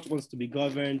the South wants to be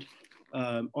governed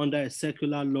under a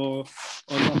secular law,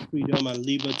 under freedom and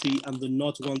liberty, and the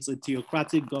North wants a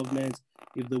theocratic government,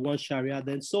 if they want Sharia,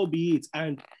 then so be it.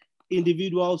 And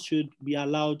individuals should be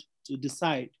allowed to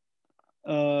decide.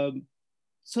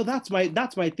 So that's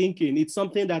my thinking. It's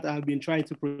something that I've been trying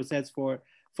to process for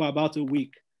about a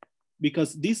week,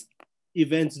 because these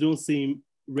events don't seem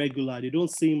regular. They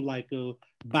don't seem like a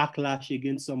backlash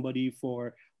against somebody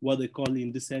for what they call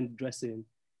indecent dressing.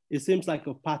 It seems like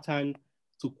a pattern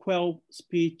to quell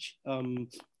speech.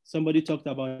 Somebody talked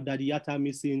about Daddy Yatta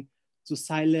missing, to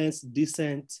silence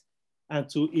dissent and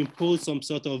to impose some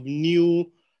sort of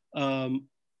new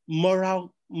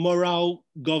moral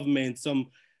government, some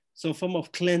form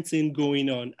of cleansing going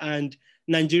on. And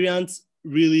Nigerians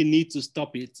really need to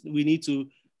stop it. We need to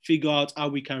figure out how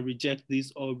we can reject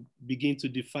this or begin to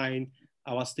define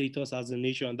our status as a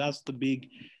nation. That's the big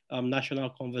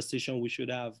national conversation we should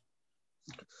have.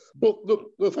 Well,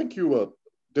 no, thank you,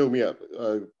 Delmia.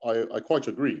 I quite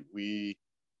agree. We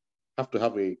have to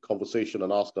have a conversation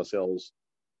and ask ourselves,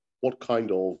 what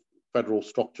kind of federal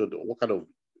structure, what kind of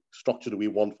structure do we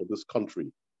want for this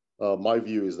country? My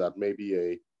view is that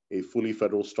maybe a fully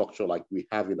federal structure like we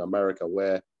have in America,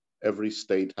 where every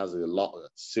state has a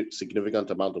significant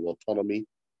amount of autonomy.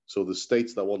 So the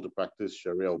states that want to practice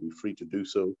Sharia will be free to do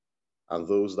so, and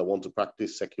those that want to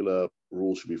practice secular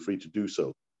rules should be free to do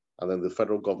so. And then the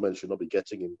federal government should not be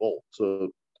getting involved.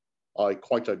 So I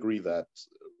quite agree that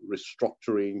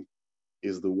restructuring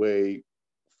is the way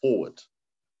forward.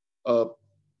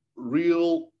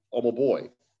 Real Omoboy,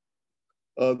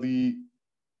 the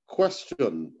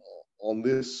question on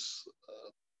this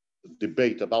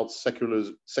debate about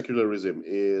secularism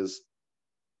is,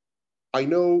 I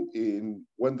know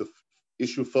when the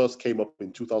issue first came up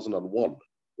in 2001,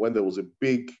 when there was a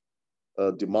big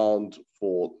demand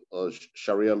for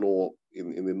Sharia law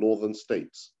in the northern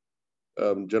states,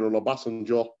 General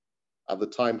Obasanjo at the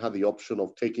time had the option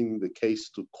of taking the case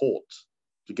to court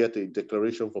to get a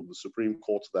declaration from the Supreme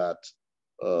Court that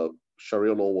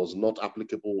Sharia law was not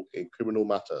applicable in criminal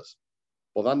matters.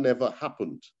 But that never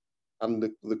happened. And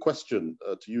the question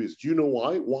to you is, do you know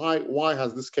why? Why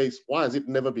has this case, why has it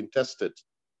never been tested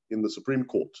in the Supreme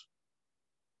Court?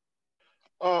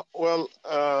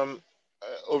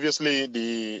 Obviously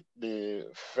the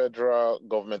federal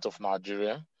government of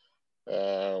Nigeria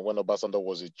when Obasanjo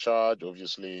was in charge.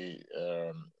 Obviously,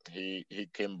 he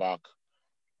came back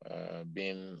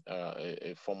being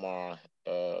a former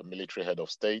military head of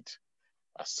state,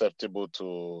 acceptable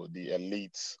to the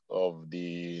elites of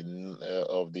the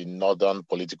northern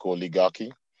political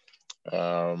oligarchy,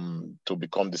 to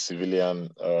become the civilian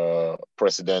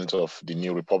president of the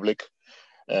new republic.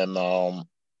 And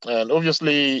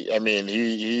obviously, I mean,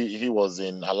 he was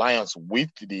in alliance with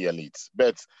the elites,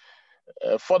 but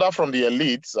further from the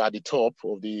elites at the top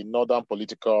of the northern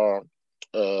political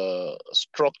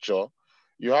structure,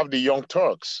 you have the Young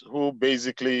Turks, who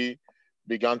basically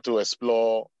began to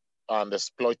explore and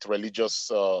exploit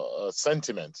religious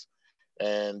sentiments.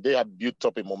 And they had built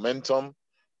up a momentum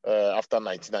after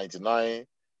 1999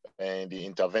 and the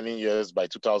intervening years by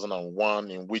 2001,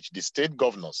 in which the state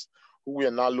governors, who we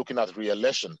are now looking at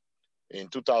re-election in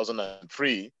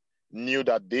 2003, knew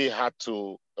that they had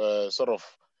to sort of,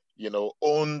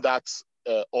 own that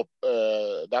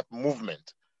that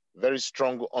movement, very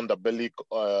strong underbelly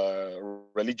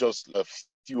religious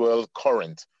fuel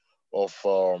current of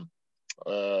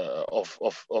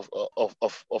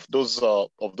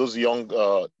those young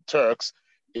Turks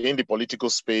in the political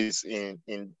space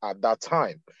in at that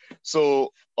time.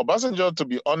 So Obasanjo, to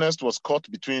be honest, was caught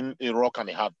between a rock and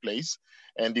a hard place,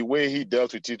 and the way he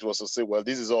dealt with it was to say, well,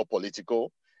 this is all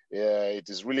political. It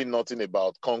is really nothing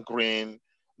about conquering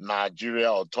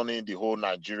Nigeria or turning the whole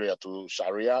Nigeria to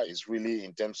Sharia. It's really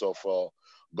in terms of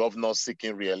governors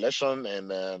seeking re-election,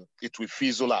 and it will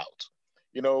fizzle out.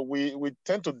 We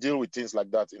tend to deal with things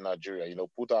like that in Nigeria,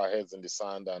 put our heads in the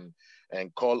sand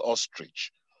and call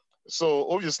ostrich. So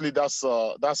obviously that's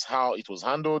how it was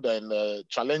handled, and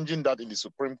challenging that in the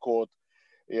Supreme Court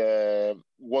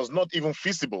was not even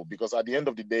feasible, because at the end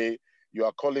of the day, you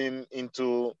are calling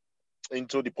into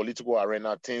the political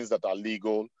arena things that are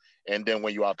legal, and then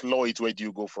when you outlaw it, where do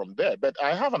you go from there? But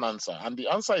I have an answer, and the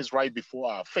answer is right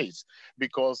before our face,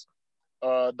 because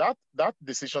that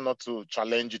decision not to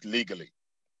challenge it legally,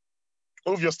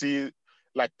 obviously,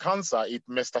 like cancer, it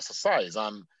metastasizes,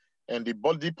 and the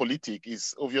body politic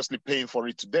is obviously paying for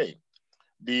it today.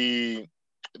 The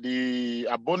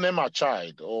Abonema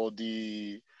child, or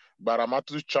the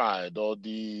Baramatu child, or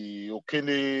the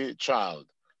Okene child,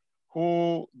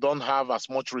 who don't have as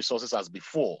much resources as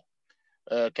before,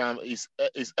 is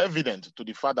evident to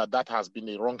the fact that has been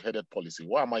a wrong-headed policy.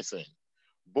 What am I saying?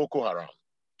 Boko Haram,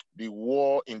 the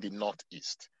war in the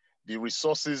Northeast, the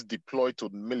resources deployed to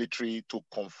the military to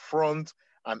confront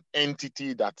an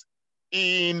entity that,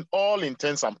 in all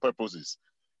intents and purposes,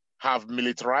 have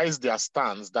militarized their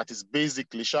stance that is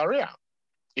basically Sharia.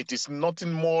 It is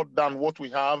nothing more than what we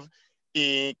have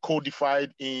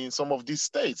codified in some of these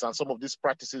states and some of these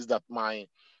practices that my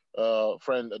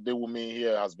friend Dewumi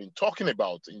here has been talking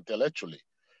about intellectually.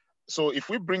 So if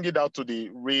we bring it out to the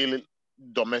real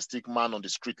domestic man on the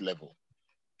street level,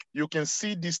 you can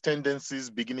see these tendencies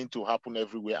beginning to happen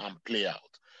everywhere and play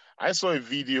out. I saw a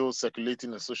video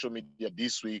circulating on social media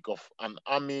this week of an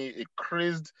army, a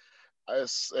crazed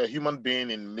a human being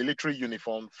in military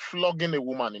uniform, flogging a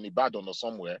woman in Ibadan or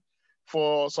somewhere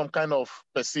for some kind of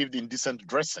perceived indecent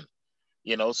dressing.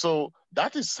 So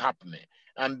that is happening.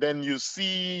 And then you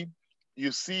see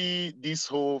this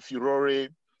whole furore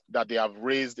that they have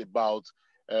raised about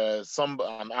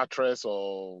an actress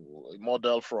or a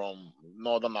model from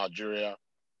northern Nigeria,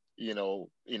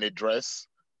 in a dress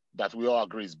that we all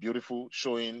agree is beautiful,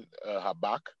 showing her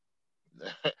back,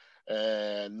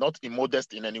 not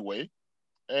immodest in any way,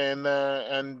 and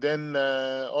then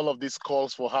all of these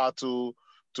calls for her to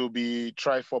be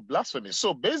tried for blasphemy.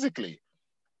 So basically,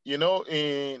 in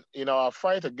our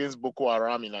fight against Boko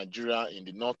Haram in Nigeria, in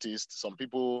the Northeast, some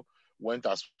people went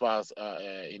as far as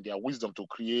in their wisdom to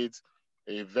create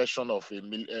a version of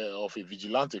a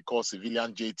vigilante called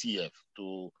civilian JTF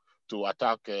to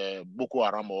attack Boko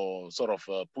Haram, or sort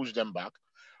of push them back.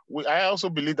 I also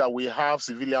believe that we have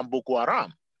civilian Boko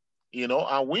Haram,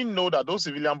 and we know that those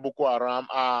civilian Boko Haram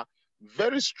are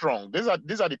very strong. These are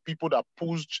the people that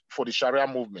pushed for the Sharia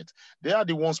movement. They are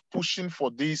the ones pushing for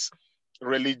this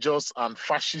religious and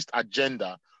fascist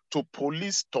agenda to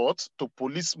police thought, to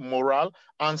police moral,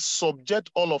 and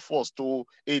subject all of us to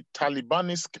a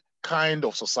Talibanist kind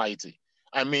of society.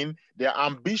 I mean, their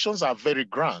ambitions are very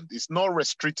grand. It's not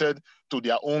restricted to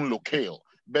their own locale,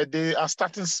 but they are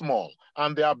starting small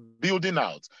and they are building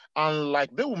out. And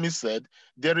like Dewumi said,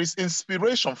 there is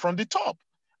inspiration from the top.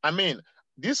 I mean,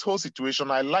 this whole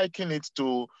situation, I liken it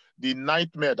to the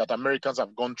nightmare that Americans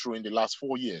have gone through in the last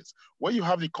 4 years, where you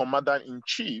have the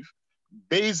commander-in-chief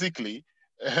basically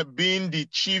being the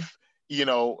chief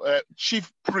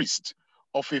priest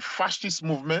of a fascist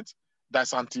movement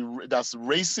that's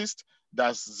racist,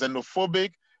 that's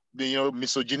xenophobic,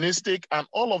 misogynistic, and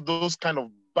all of those kind of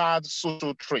bad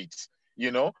social traits,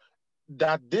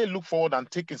 that they look forward and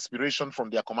take inspiration from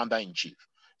their commander-in-chief.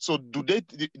 So do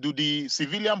the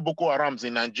civilian Boko Harams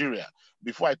in Nigeria,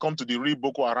 before I come to the real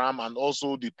Boko Haram and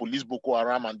also the police Boko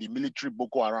Haram and the military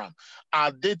Boko Haram,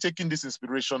 are they taking this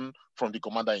inspiration from the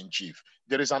commander-in-chief?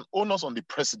 There is an onus on the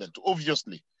president,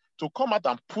 obviously, to come out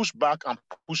and push back and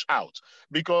push out.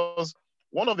 Because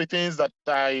one of the things that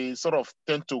I sort of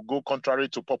tend to go contrary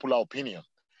to popular opinion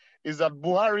is that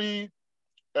Buhari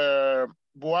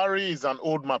is an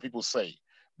old man, people say.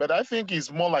 But I think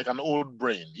he's more like an old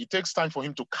brain. It takes time for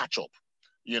him to catch up,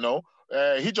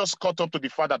 He just caught up to the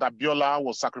fact that Abiola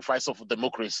was sacrifice of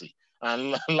democracy.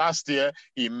 And last year,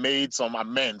 he made some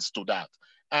amends to that.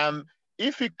 And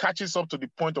if he catches up to the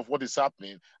point of what is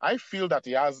happening, I feel that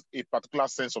he has a particular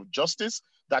sense of justice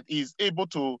that he's able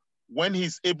to, when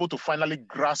he's able to finally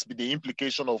grasp the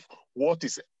implication of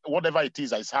whatever it is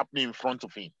that is happening in front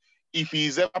of him, if he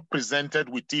is ever presented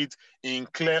with it in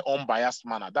clear, unbiased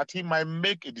manner, that he might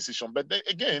make a decision. But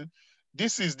again,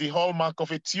 this is the hallmark of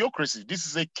a theocracy. This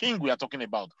is a king we are talking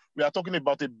about. We are talking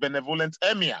about a benevolent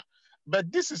emir.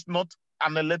 But this is not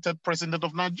an elected president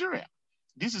of Nigeria.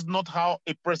 This is not how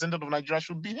a president of Nigeria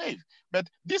should behave. But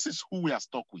this is who we are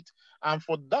stuck with. And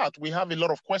for that, we have a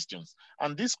lot of questions.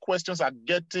 And these questions are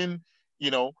getting,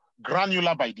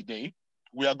 granular by the day.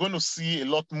 We are going to see a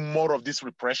lot more of this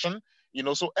repression.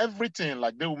 So everything,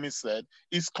 like Dewumi said,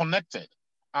 is connected.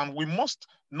 And we must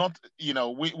not,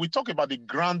 we talk about the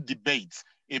grand debates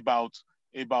about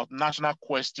national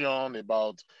question,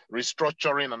 about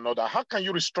restructuring and all that. How can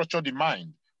you restructure the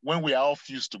mind when we are all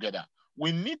fused together?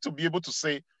 We need to be able to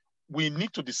say, we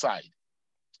need to decide.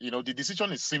 The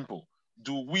decision is simple.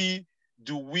 Do we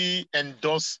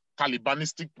endorse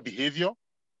Talibanistic behavior?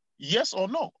 Yes or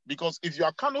no? Because if you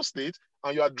are Kano State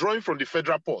and you are drawing from the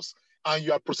federal pulse, and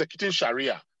you are prosecuting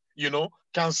Sharia,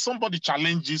 can somebody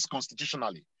challenge this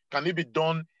constitutionally? Can it be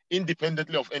done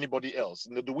independently of anybody else?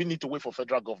 Do we need to wait for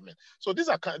federal government? So these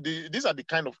are the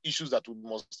kind of issues that we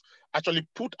must actually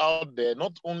put out there,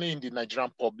 not only in the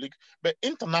Nigerian public, but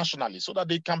internationally, so that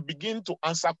they can begin to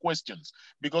answer questions.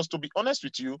 Because to be honest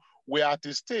with you, we are at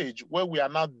a stage where we are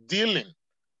now dealing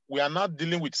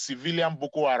with civilian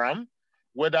Boko Haram,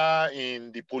 whether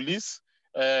in the police,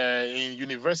 in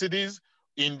universities,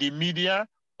 in the media,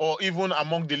 or even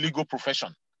among the legal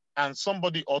profession. And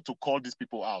somebody ought to call these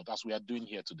people out, as we are doing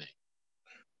here today.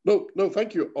 No,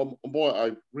 thank you.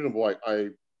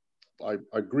 I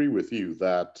agree with you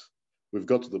that we've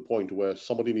got to the point where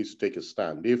somebody needs to take a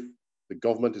stand. If the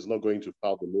government is not going to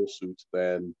file the lawsuit,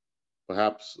 then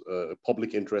perhaps a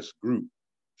public interest group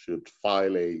should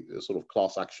file a sort of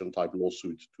class action type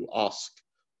lawsuit to ask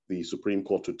the Supreme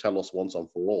Court to tell us once and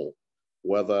for all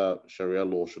whether Sharia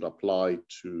law should apply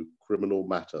to criminal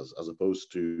matters as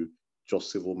opposed to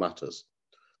just civil matters.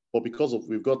 But because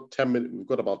we've got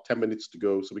about 10 minutes to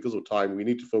go, so because of time, we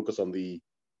need to focus on the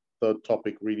third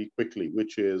topic really quickly,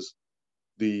 which is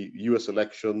the US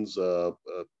elections.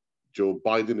 Joe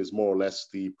Biden is more or less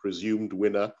the presumed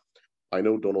winner. I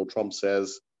know Donald Trump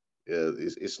says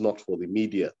it's not for the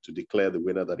media to declare the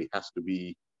winner, that it has to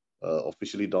be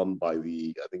officially done by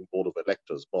the, I think, Board of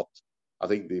Electors. But I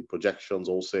think the projections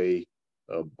all say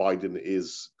Biden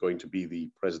is going to be the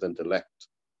president-elect.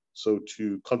 So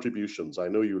to contributions, I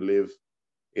know you live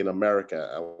in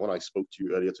America. And when I spoke to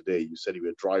you earlier today, you said you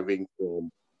were driving from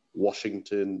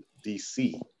Washington,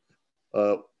 D.C.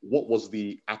 What was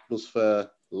the atmosphere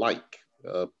like?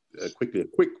 Quickly, a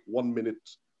quick 1 minute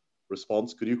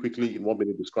response. Could you quickly, in 1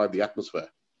 minute, describe the atmosphere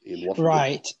in Washington?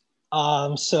 Right.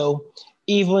 So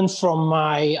even from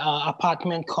my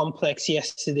apartment complex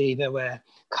yesterday, there were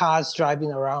cars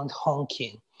driving around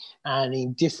honking, and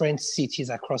in different cities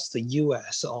across the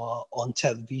US or on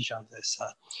television, there's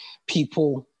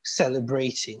people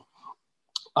celebrating.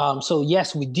 So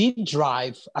yes, we did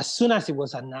drive. As soon as it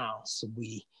was announced,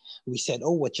 we said,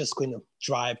 oh, we're just going to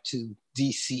drive to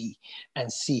DC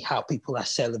and see how people are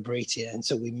celebrating. And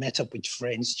so we met up with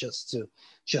friends just to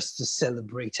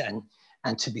celebrate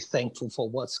and to be thankful for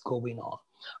what's going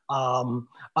on.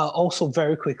 Also,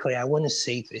 very quickly, I want to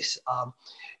say this.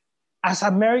 As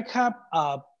America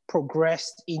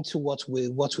progressed into what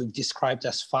we've described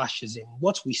as fascism,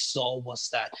 what we saw was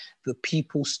that the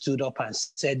people stood up and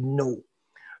said no,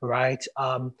 right?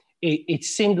 It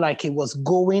seemed like it was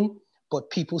going, but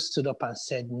people stood up and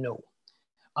said no.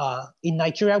 In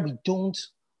Nigeria, we don't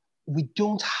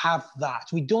have that.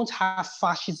 We don't have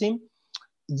fascism.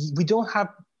 We don't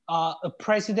have a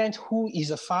president who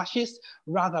is a fascist.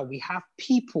 Rather, we have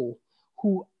people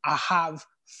who have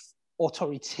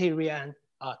authoritarian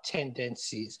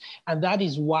tendencies. And that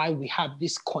is why we have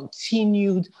this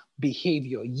continued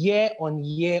behavior year on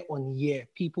year on year.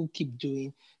 People keep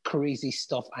doing crazy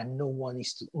stuff and no one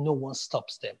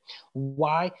stops them.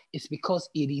 Why? It's because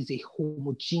it is a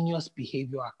homogeneous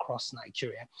behavior across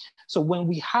Nigeria. So when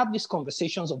we have these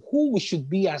conversations of who we should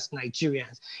be as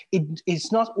Nigerians,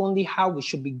 it's not only how we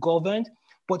should be governed,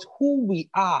 but who we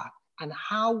are and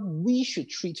how we should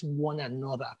treat one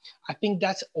another. I think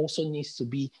that also needs to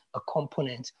be a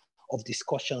component of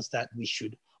discussions that we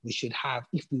should have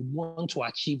if we want to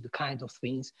achieve the kind of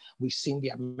things we've seen the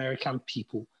American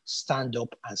people stand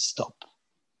up and stop.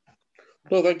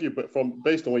 No, thank you. But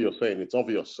based on what you're saying, it's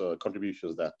obvious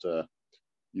contributions that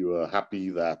you are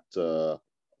happy that Joe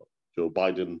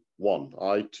Biden won.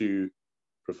 I too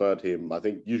preferred him. I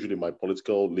think usually my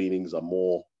political leanings are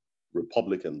more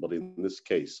Republican, but in this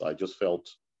case, I just felt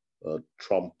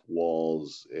Trump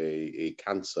was a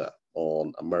cancer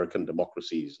on American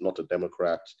democracy. He's not a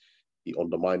Democrat. He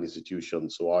undermined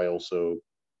institutions. So I also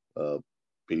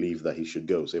believe that he should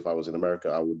go. So if I was in America,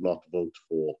 I would not vote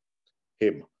for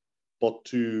him. But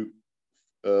to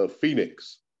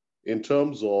Phoenix, in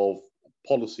terms of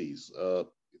policies,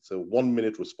 it's a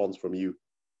 1-minute response from you.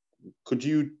 Could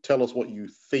you tell us what you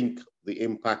think the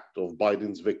impact of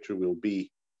Biden's victory will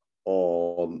be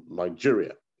on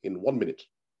Nigeria in 1 minute?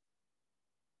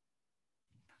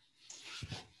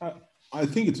 I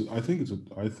think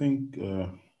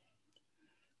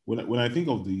when I think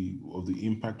of the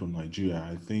impact on Nigeria,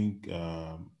 I think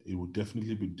it would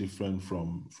definitely be different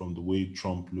from the way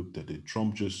Trump looked at it.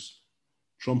 Trump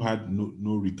had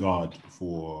no regard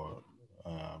for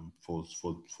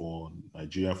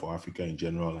Nigeria, for Africa in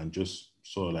general, and just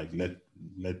sort of like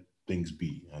let things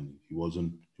be, and he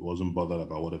wasn't bothered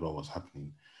about whatever was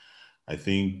happening. I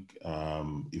think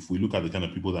if we look at the kind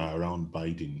of people that are around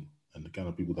Biden and the kind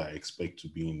of people that I expect to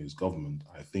be in his government,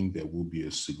 I think there will be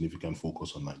a significant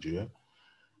focus on Nigeria.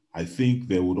 I think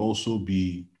there would also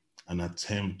be an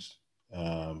attempt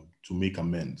to make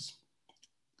amends.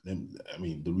 I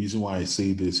mean, the reason why I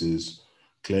say this is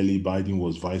clearly Biden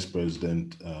was vice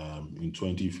president in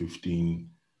 2015,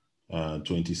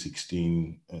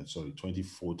 2016,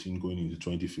 2014 going into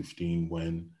 2015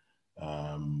 when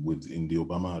within the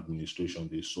Obama administration,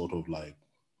 they sort of like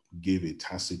gave a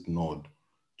tacit nod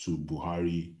to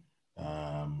Buhari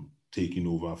taking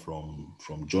over from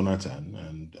Jonathan,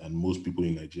 and most people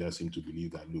in Nigeria seem to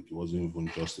believe that, look, it wasn't even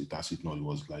just a tacit nod, it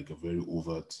was like a very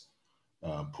overt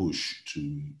push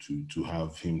to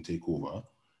have him take over,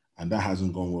 and that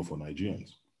hasn't gone well for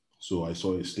Nigerians. So I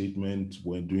saw a statement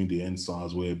when during the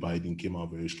EndSARS where Biden came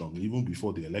out very strongly, even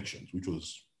before the elections, which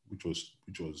was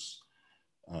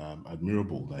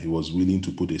admirable, that he was willing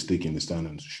to put a stake in the sand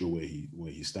and to show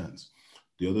where he stands.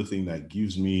 The other thing that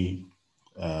gives me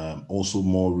also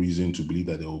more reason to believe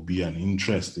that there will be an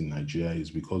interest in Nigeria is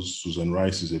because Susan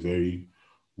Rice is a very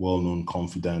well-known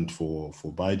confidant for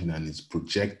Biden, and is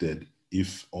projected,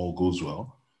 if all goes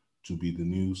well, to be the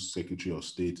new Secretary of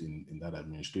State in that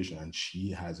administration. And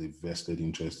she has a vested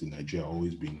interest in Nigeria,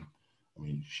 always been, I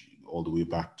mean, all the way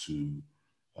back to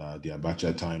the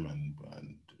Abacha time, and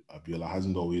Abiola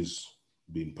hasn't always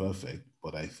been perfect,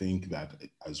 but I think that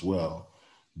as well,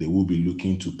 they will be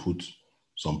looking to put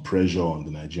some pressure on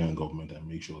the Nigerian government and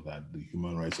make sure that the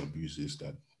human rights abuses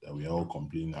that we are all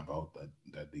complaining about,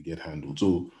 that they get handled.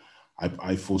 So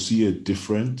I foresee a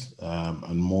different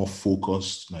and more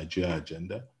focused Nigeria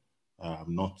agenda,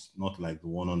 not like the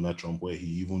one under Trump where he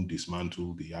even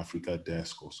dismantled the Africa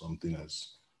desk or something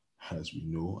as we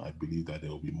know. I believe that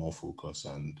there will be more focus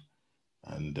and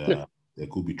there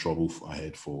could be trouble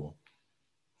ahead for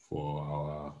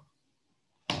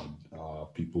our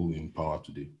people in power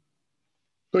today.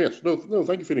 So yes, no,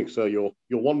 thank you, Phoenix. Your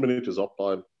 1 minute is up.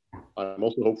 I'm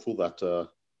also hopeful that,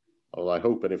 I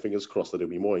hope, and fingers crossed, that it'll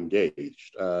be more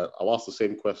engaged. I'll ask the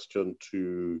same question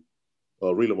to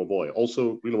Rila Maboy.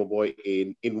 Also, Rila Maboy,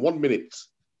 in 1 minute,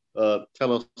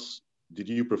 tell us, did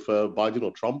you prefer Biden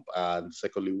or Trump? And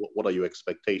secondly, what are your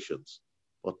expectations?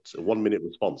 What a 1 minute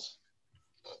response?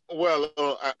 Well,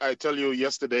 I tell you,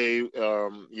 yesterday,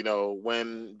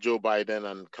 when Joe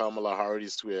Biden and Kamala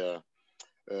Harris were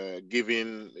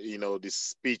giving, this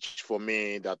speech for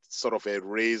me that sort of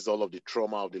erased all of the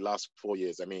trauma of the last 4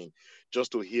 years. I mean,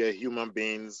 just to hear human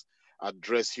beings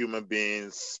address human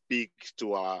beings, speak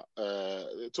to our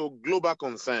to global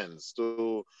concerns,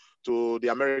 to the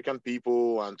American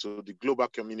people and to the global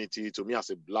community, to me as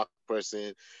a Black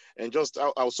person, and just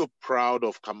I was so proud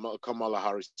of Kamala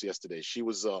Harris yesterday. She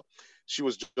was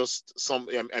just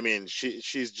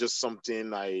she's just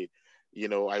something you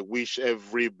know, I wish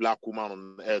every Black woman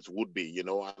on earth would be, you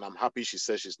know, and I'm happy she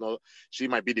says she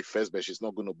might be the first, but she's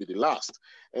not going to be the last.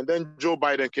 And then Joe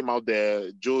Biden came out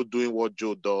there, Joe doing what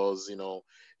Joe does, you know,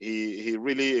 he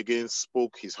really again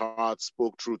spoke his heart,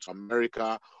 spoke true to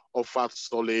America, offered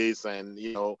solace, and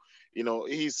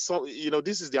he's so,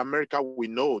 this is the America we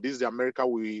know, this is the America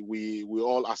we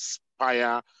all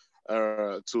aspire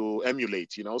to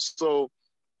emulate, you know. So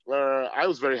I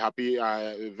was very happy.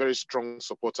 A very strong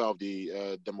supporter of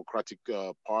the Democratic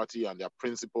Party and their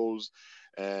principles.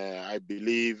 I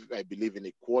believe in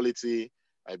equality.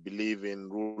 I believe in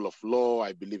rule of law.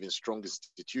 I believe in strong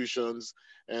institutions,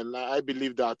 and I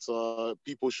believe that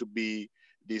people should be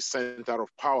the center of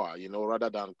power, you know, rather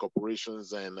than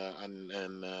corporations and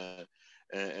the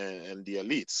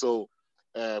elite. So,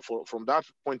 from that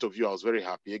point of view, I was very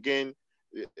happy. Again,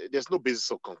 there's no basis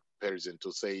of comparison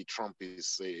to say Trump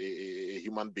is a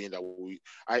human being that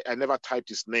I never typed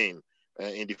his name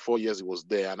in the 4 years he was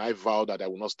there, and I vowed that I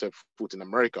will not step foot in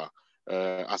America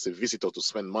as a visitor to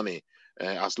spend money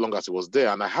as long as he was there,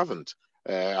 and I haven't.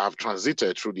 I've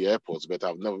transited through the airports, but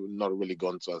I've not really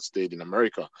gone to and stayed in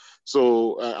America.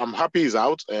 So I'm happy he's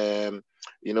out. You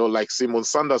know, like Simon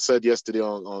Sanders said yesterday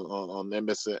on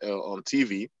MSN, on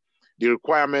TV, the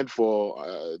requirement for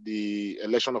the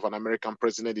election of an American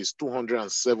president is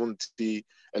 270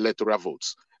 electoral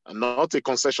votes, and not a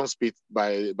concession speech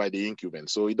by the incumbent.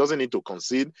 So he doesn't need to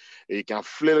concede. He can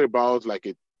flail about like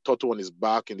a turtle on his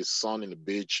back in the sun, in the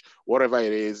beach, whatever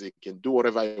it is. He can do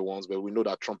whatever he wants, but we know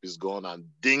that Trump is gone, and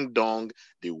ding dong,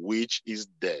 the witch is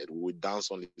dead. We will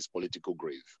dance on his political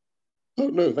grave. Oh,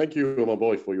 no, thank you, my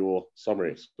boy, for your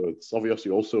summary. So it's obvious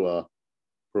you also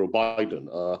pro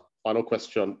Biden. Final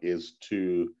question is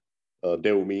to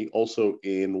Dewumi, also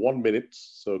in 1 minute.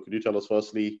 So could you tell us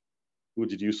firstly, who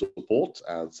did you support?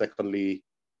 And secondly,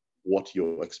 what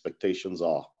your expectations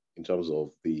are in terms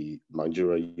of the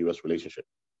Nigeria-US relationship?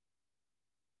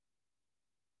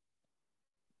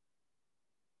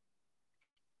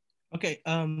 Okay,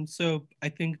 so I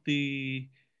think the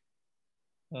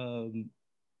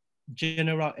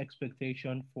general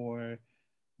expectation for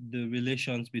the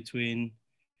relations between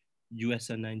US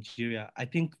and Nigeria, I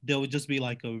think there would just be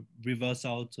like a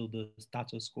reversal to the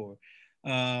status quo.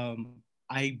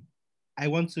 I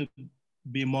want to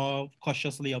be more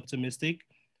cautiously optimistic.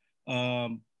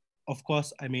 Of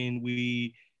course, I mean,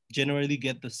 we generally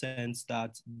get the sense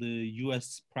that the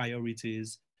US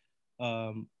priorities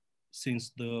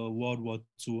since the World War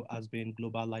II has been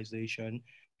globalization,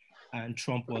 and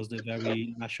Trump was the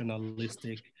very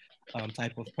nationalistic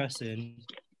type of person.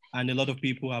 And a lot of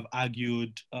people have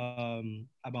argued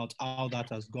about how that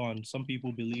has gone. Some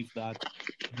people believe that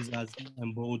this has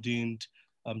emboldened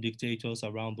dictators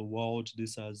around the world.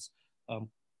 This has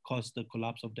caused the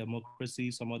collapse of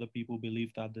democracy. Some other people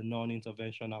believe that the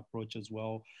non-intervention approach as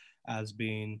well has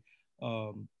been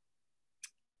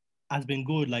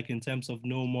good, like in terms of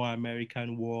no more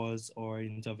American wars or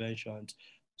interventions.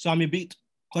 So I'm a bit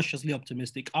cautiously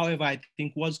optimistic. However, I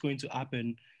think what's going to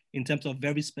happen in terms of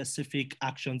very specific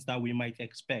actions that we might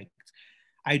expect,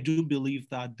 I do believe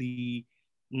that the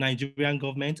Nigerian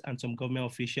government and some government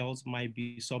officials might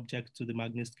be subject to the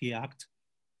Magnitsky Act.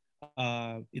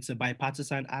 It's a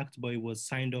bipartisan act, but it was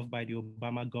signed off by the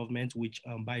Obama government, which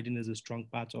Biden is a strong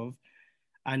part of.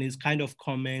 And his kind of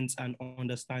comments and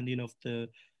understanding of the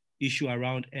issue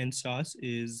around EndSARS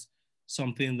is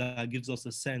something that gives us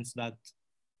a sense that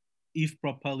if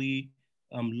properly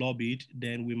lobbied,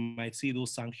 then we might see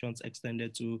those sanctions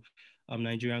extended to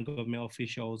Nigerian government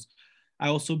officials. I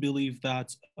also believe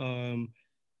that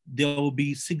there will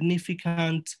be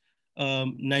significant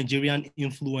Nigerian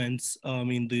influence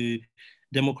in the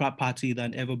Democrat Party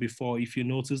than ever before. If you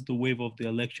notice the wave of the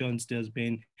elections, there's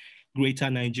been greater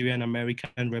Nigerian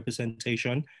American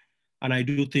representation. And I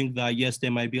do think that, yes,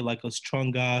 there might be like a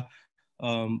stronger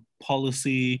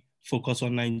policy focus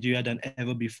on Nigeria than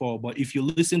ever before. But if you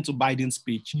listen to Biden's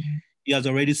speech, he has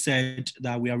already said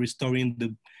that we are restoring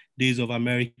the days of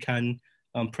American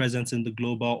presence in the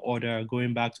global order,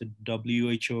 going back to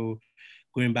WHO,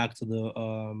 going back to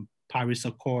the Paris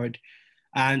Accord.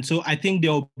 And so I think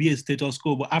there will be a status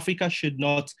quo, but Africa should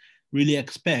not really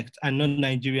expect, and not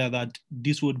Nigeria, that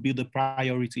this would be the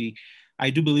priority. I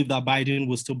do believe that Biden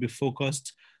will still be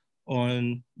focused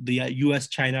on the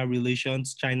US-China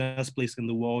relations, China's place in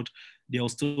the world. There will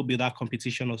still be that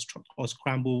competition or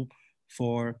scramble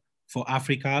for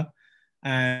Africa.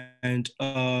 And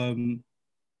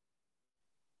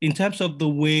in terms of the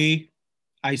way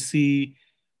I see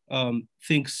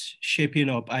things shaping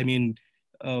up, I mean,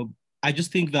 I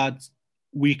just think that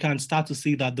we can start to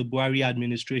see that the Buhari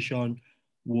administration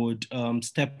would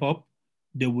step up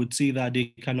they would see that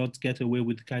they cannot get away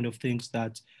with the kind of things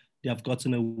that they have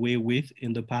gotten away with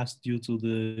in the past due to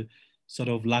the sort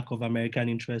of lack of American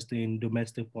interest in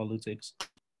domestic politics.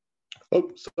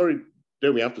 Oh, sorry,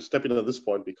 Then we have to step in at this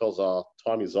point because our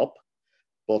time is up.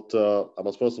 But I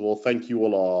must first of all thank you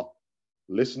all our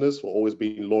listeners for always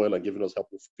being loyal and giving us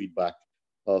helpful feedback.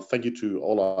 Thank you to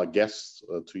all our guests,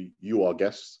 to you, our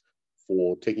guests,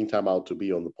 for taking time out to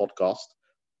be on the podcast.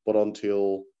 But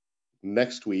until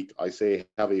next week, I say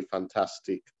have a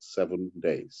fantastic 7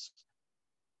 days.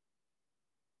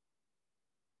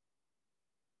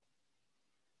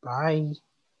 Bye.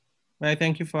 Bye.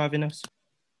 Thank you for having us.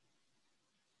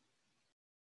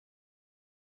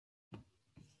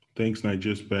 Thanks,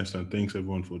 Nigeria's Best, and thanks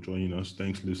everyone for joining us.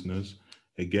 Thanks, listeners.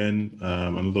 Again,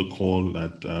 another call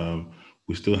that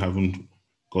we still haven't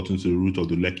gotten to the root of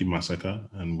the Lekki massacre,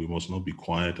 and we must not be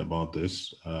quiet about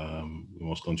this. We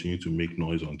must continue to make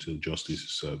noise until justice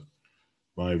is served.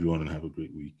 Bye, everyone, and have a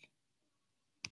great week.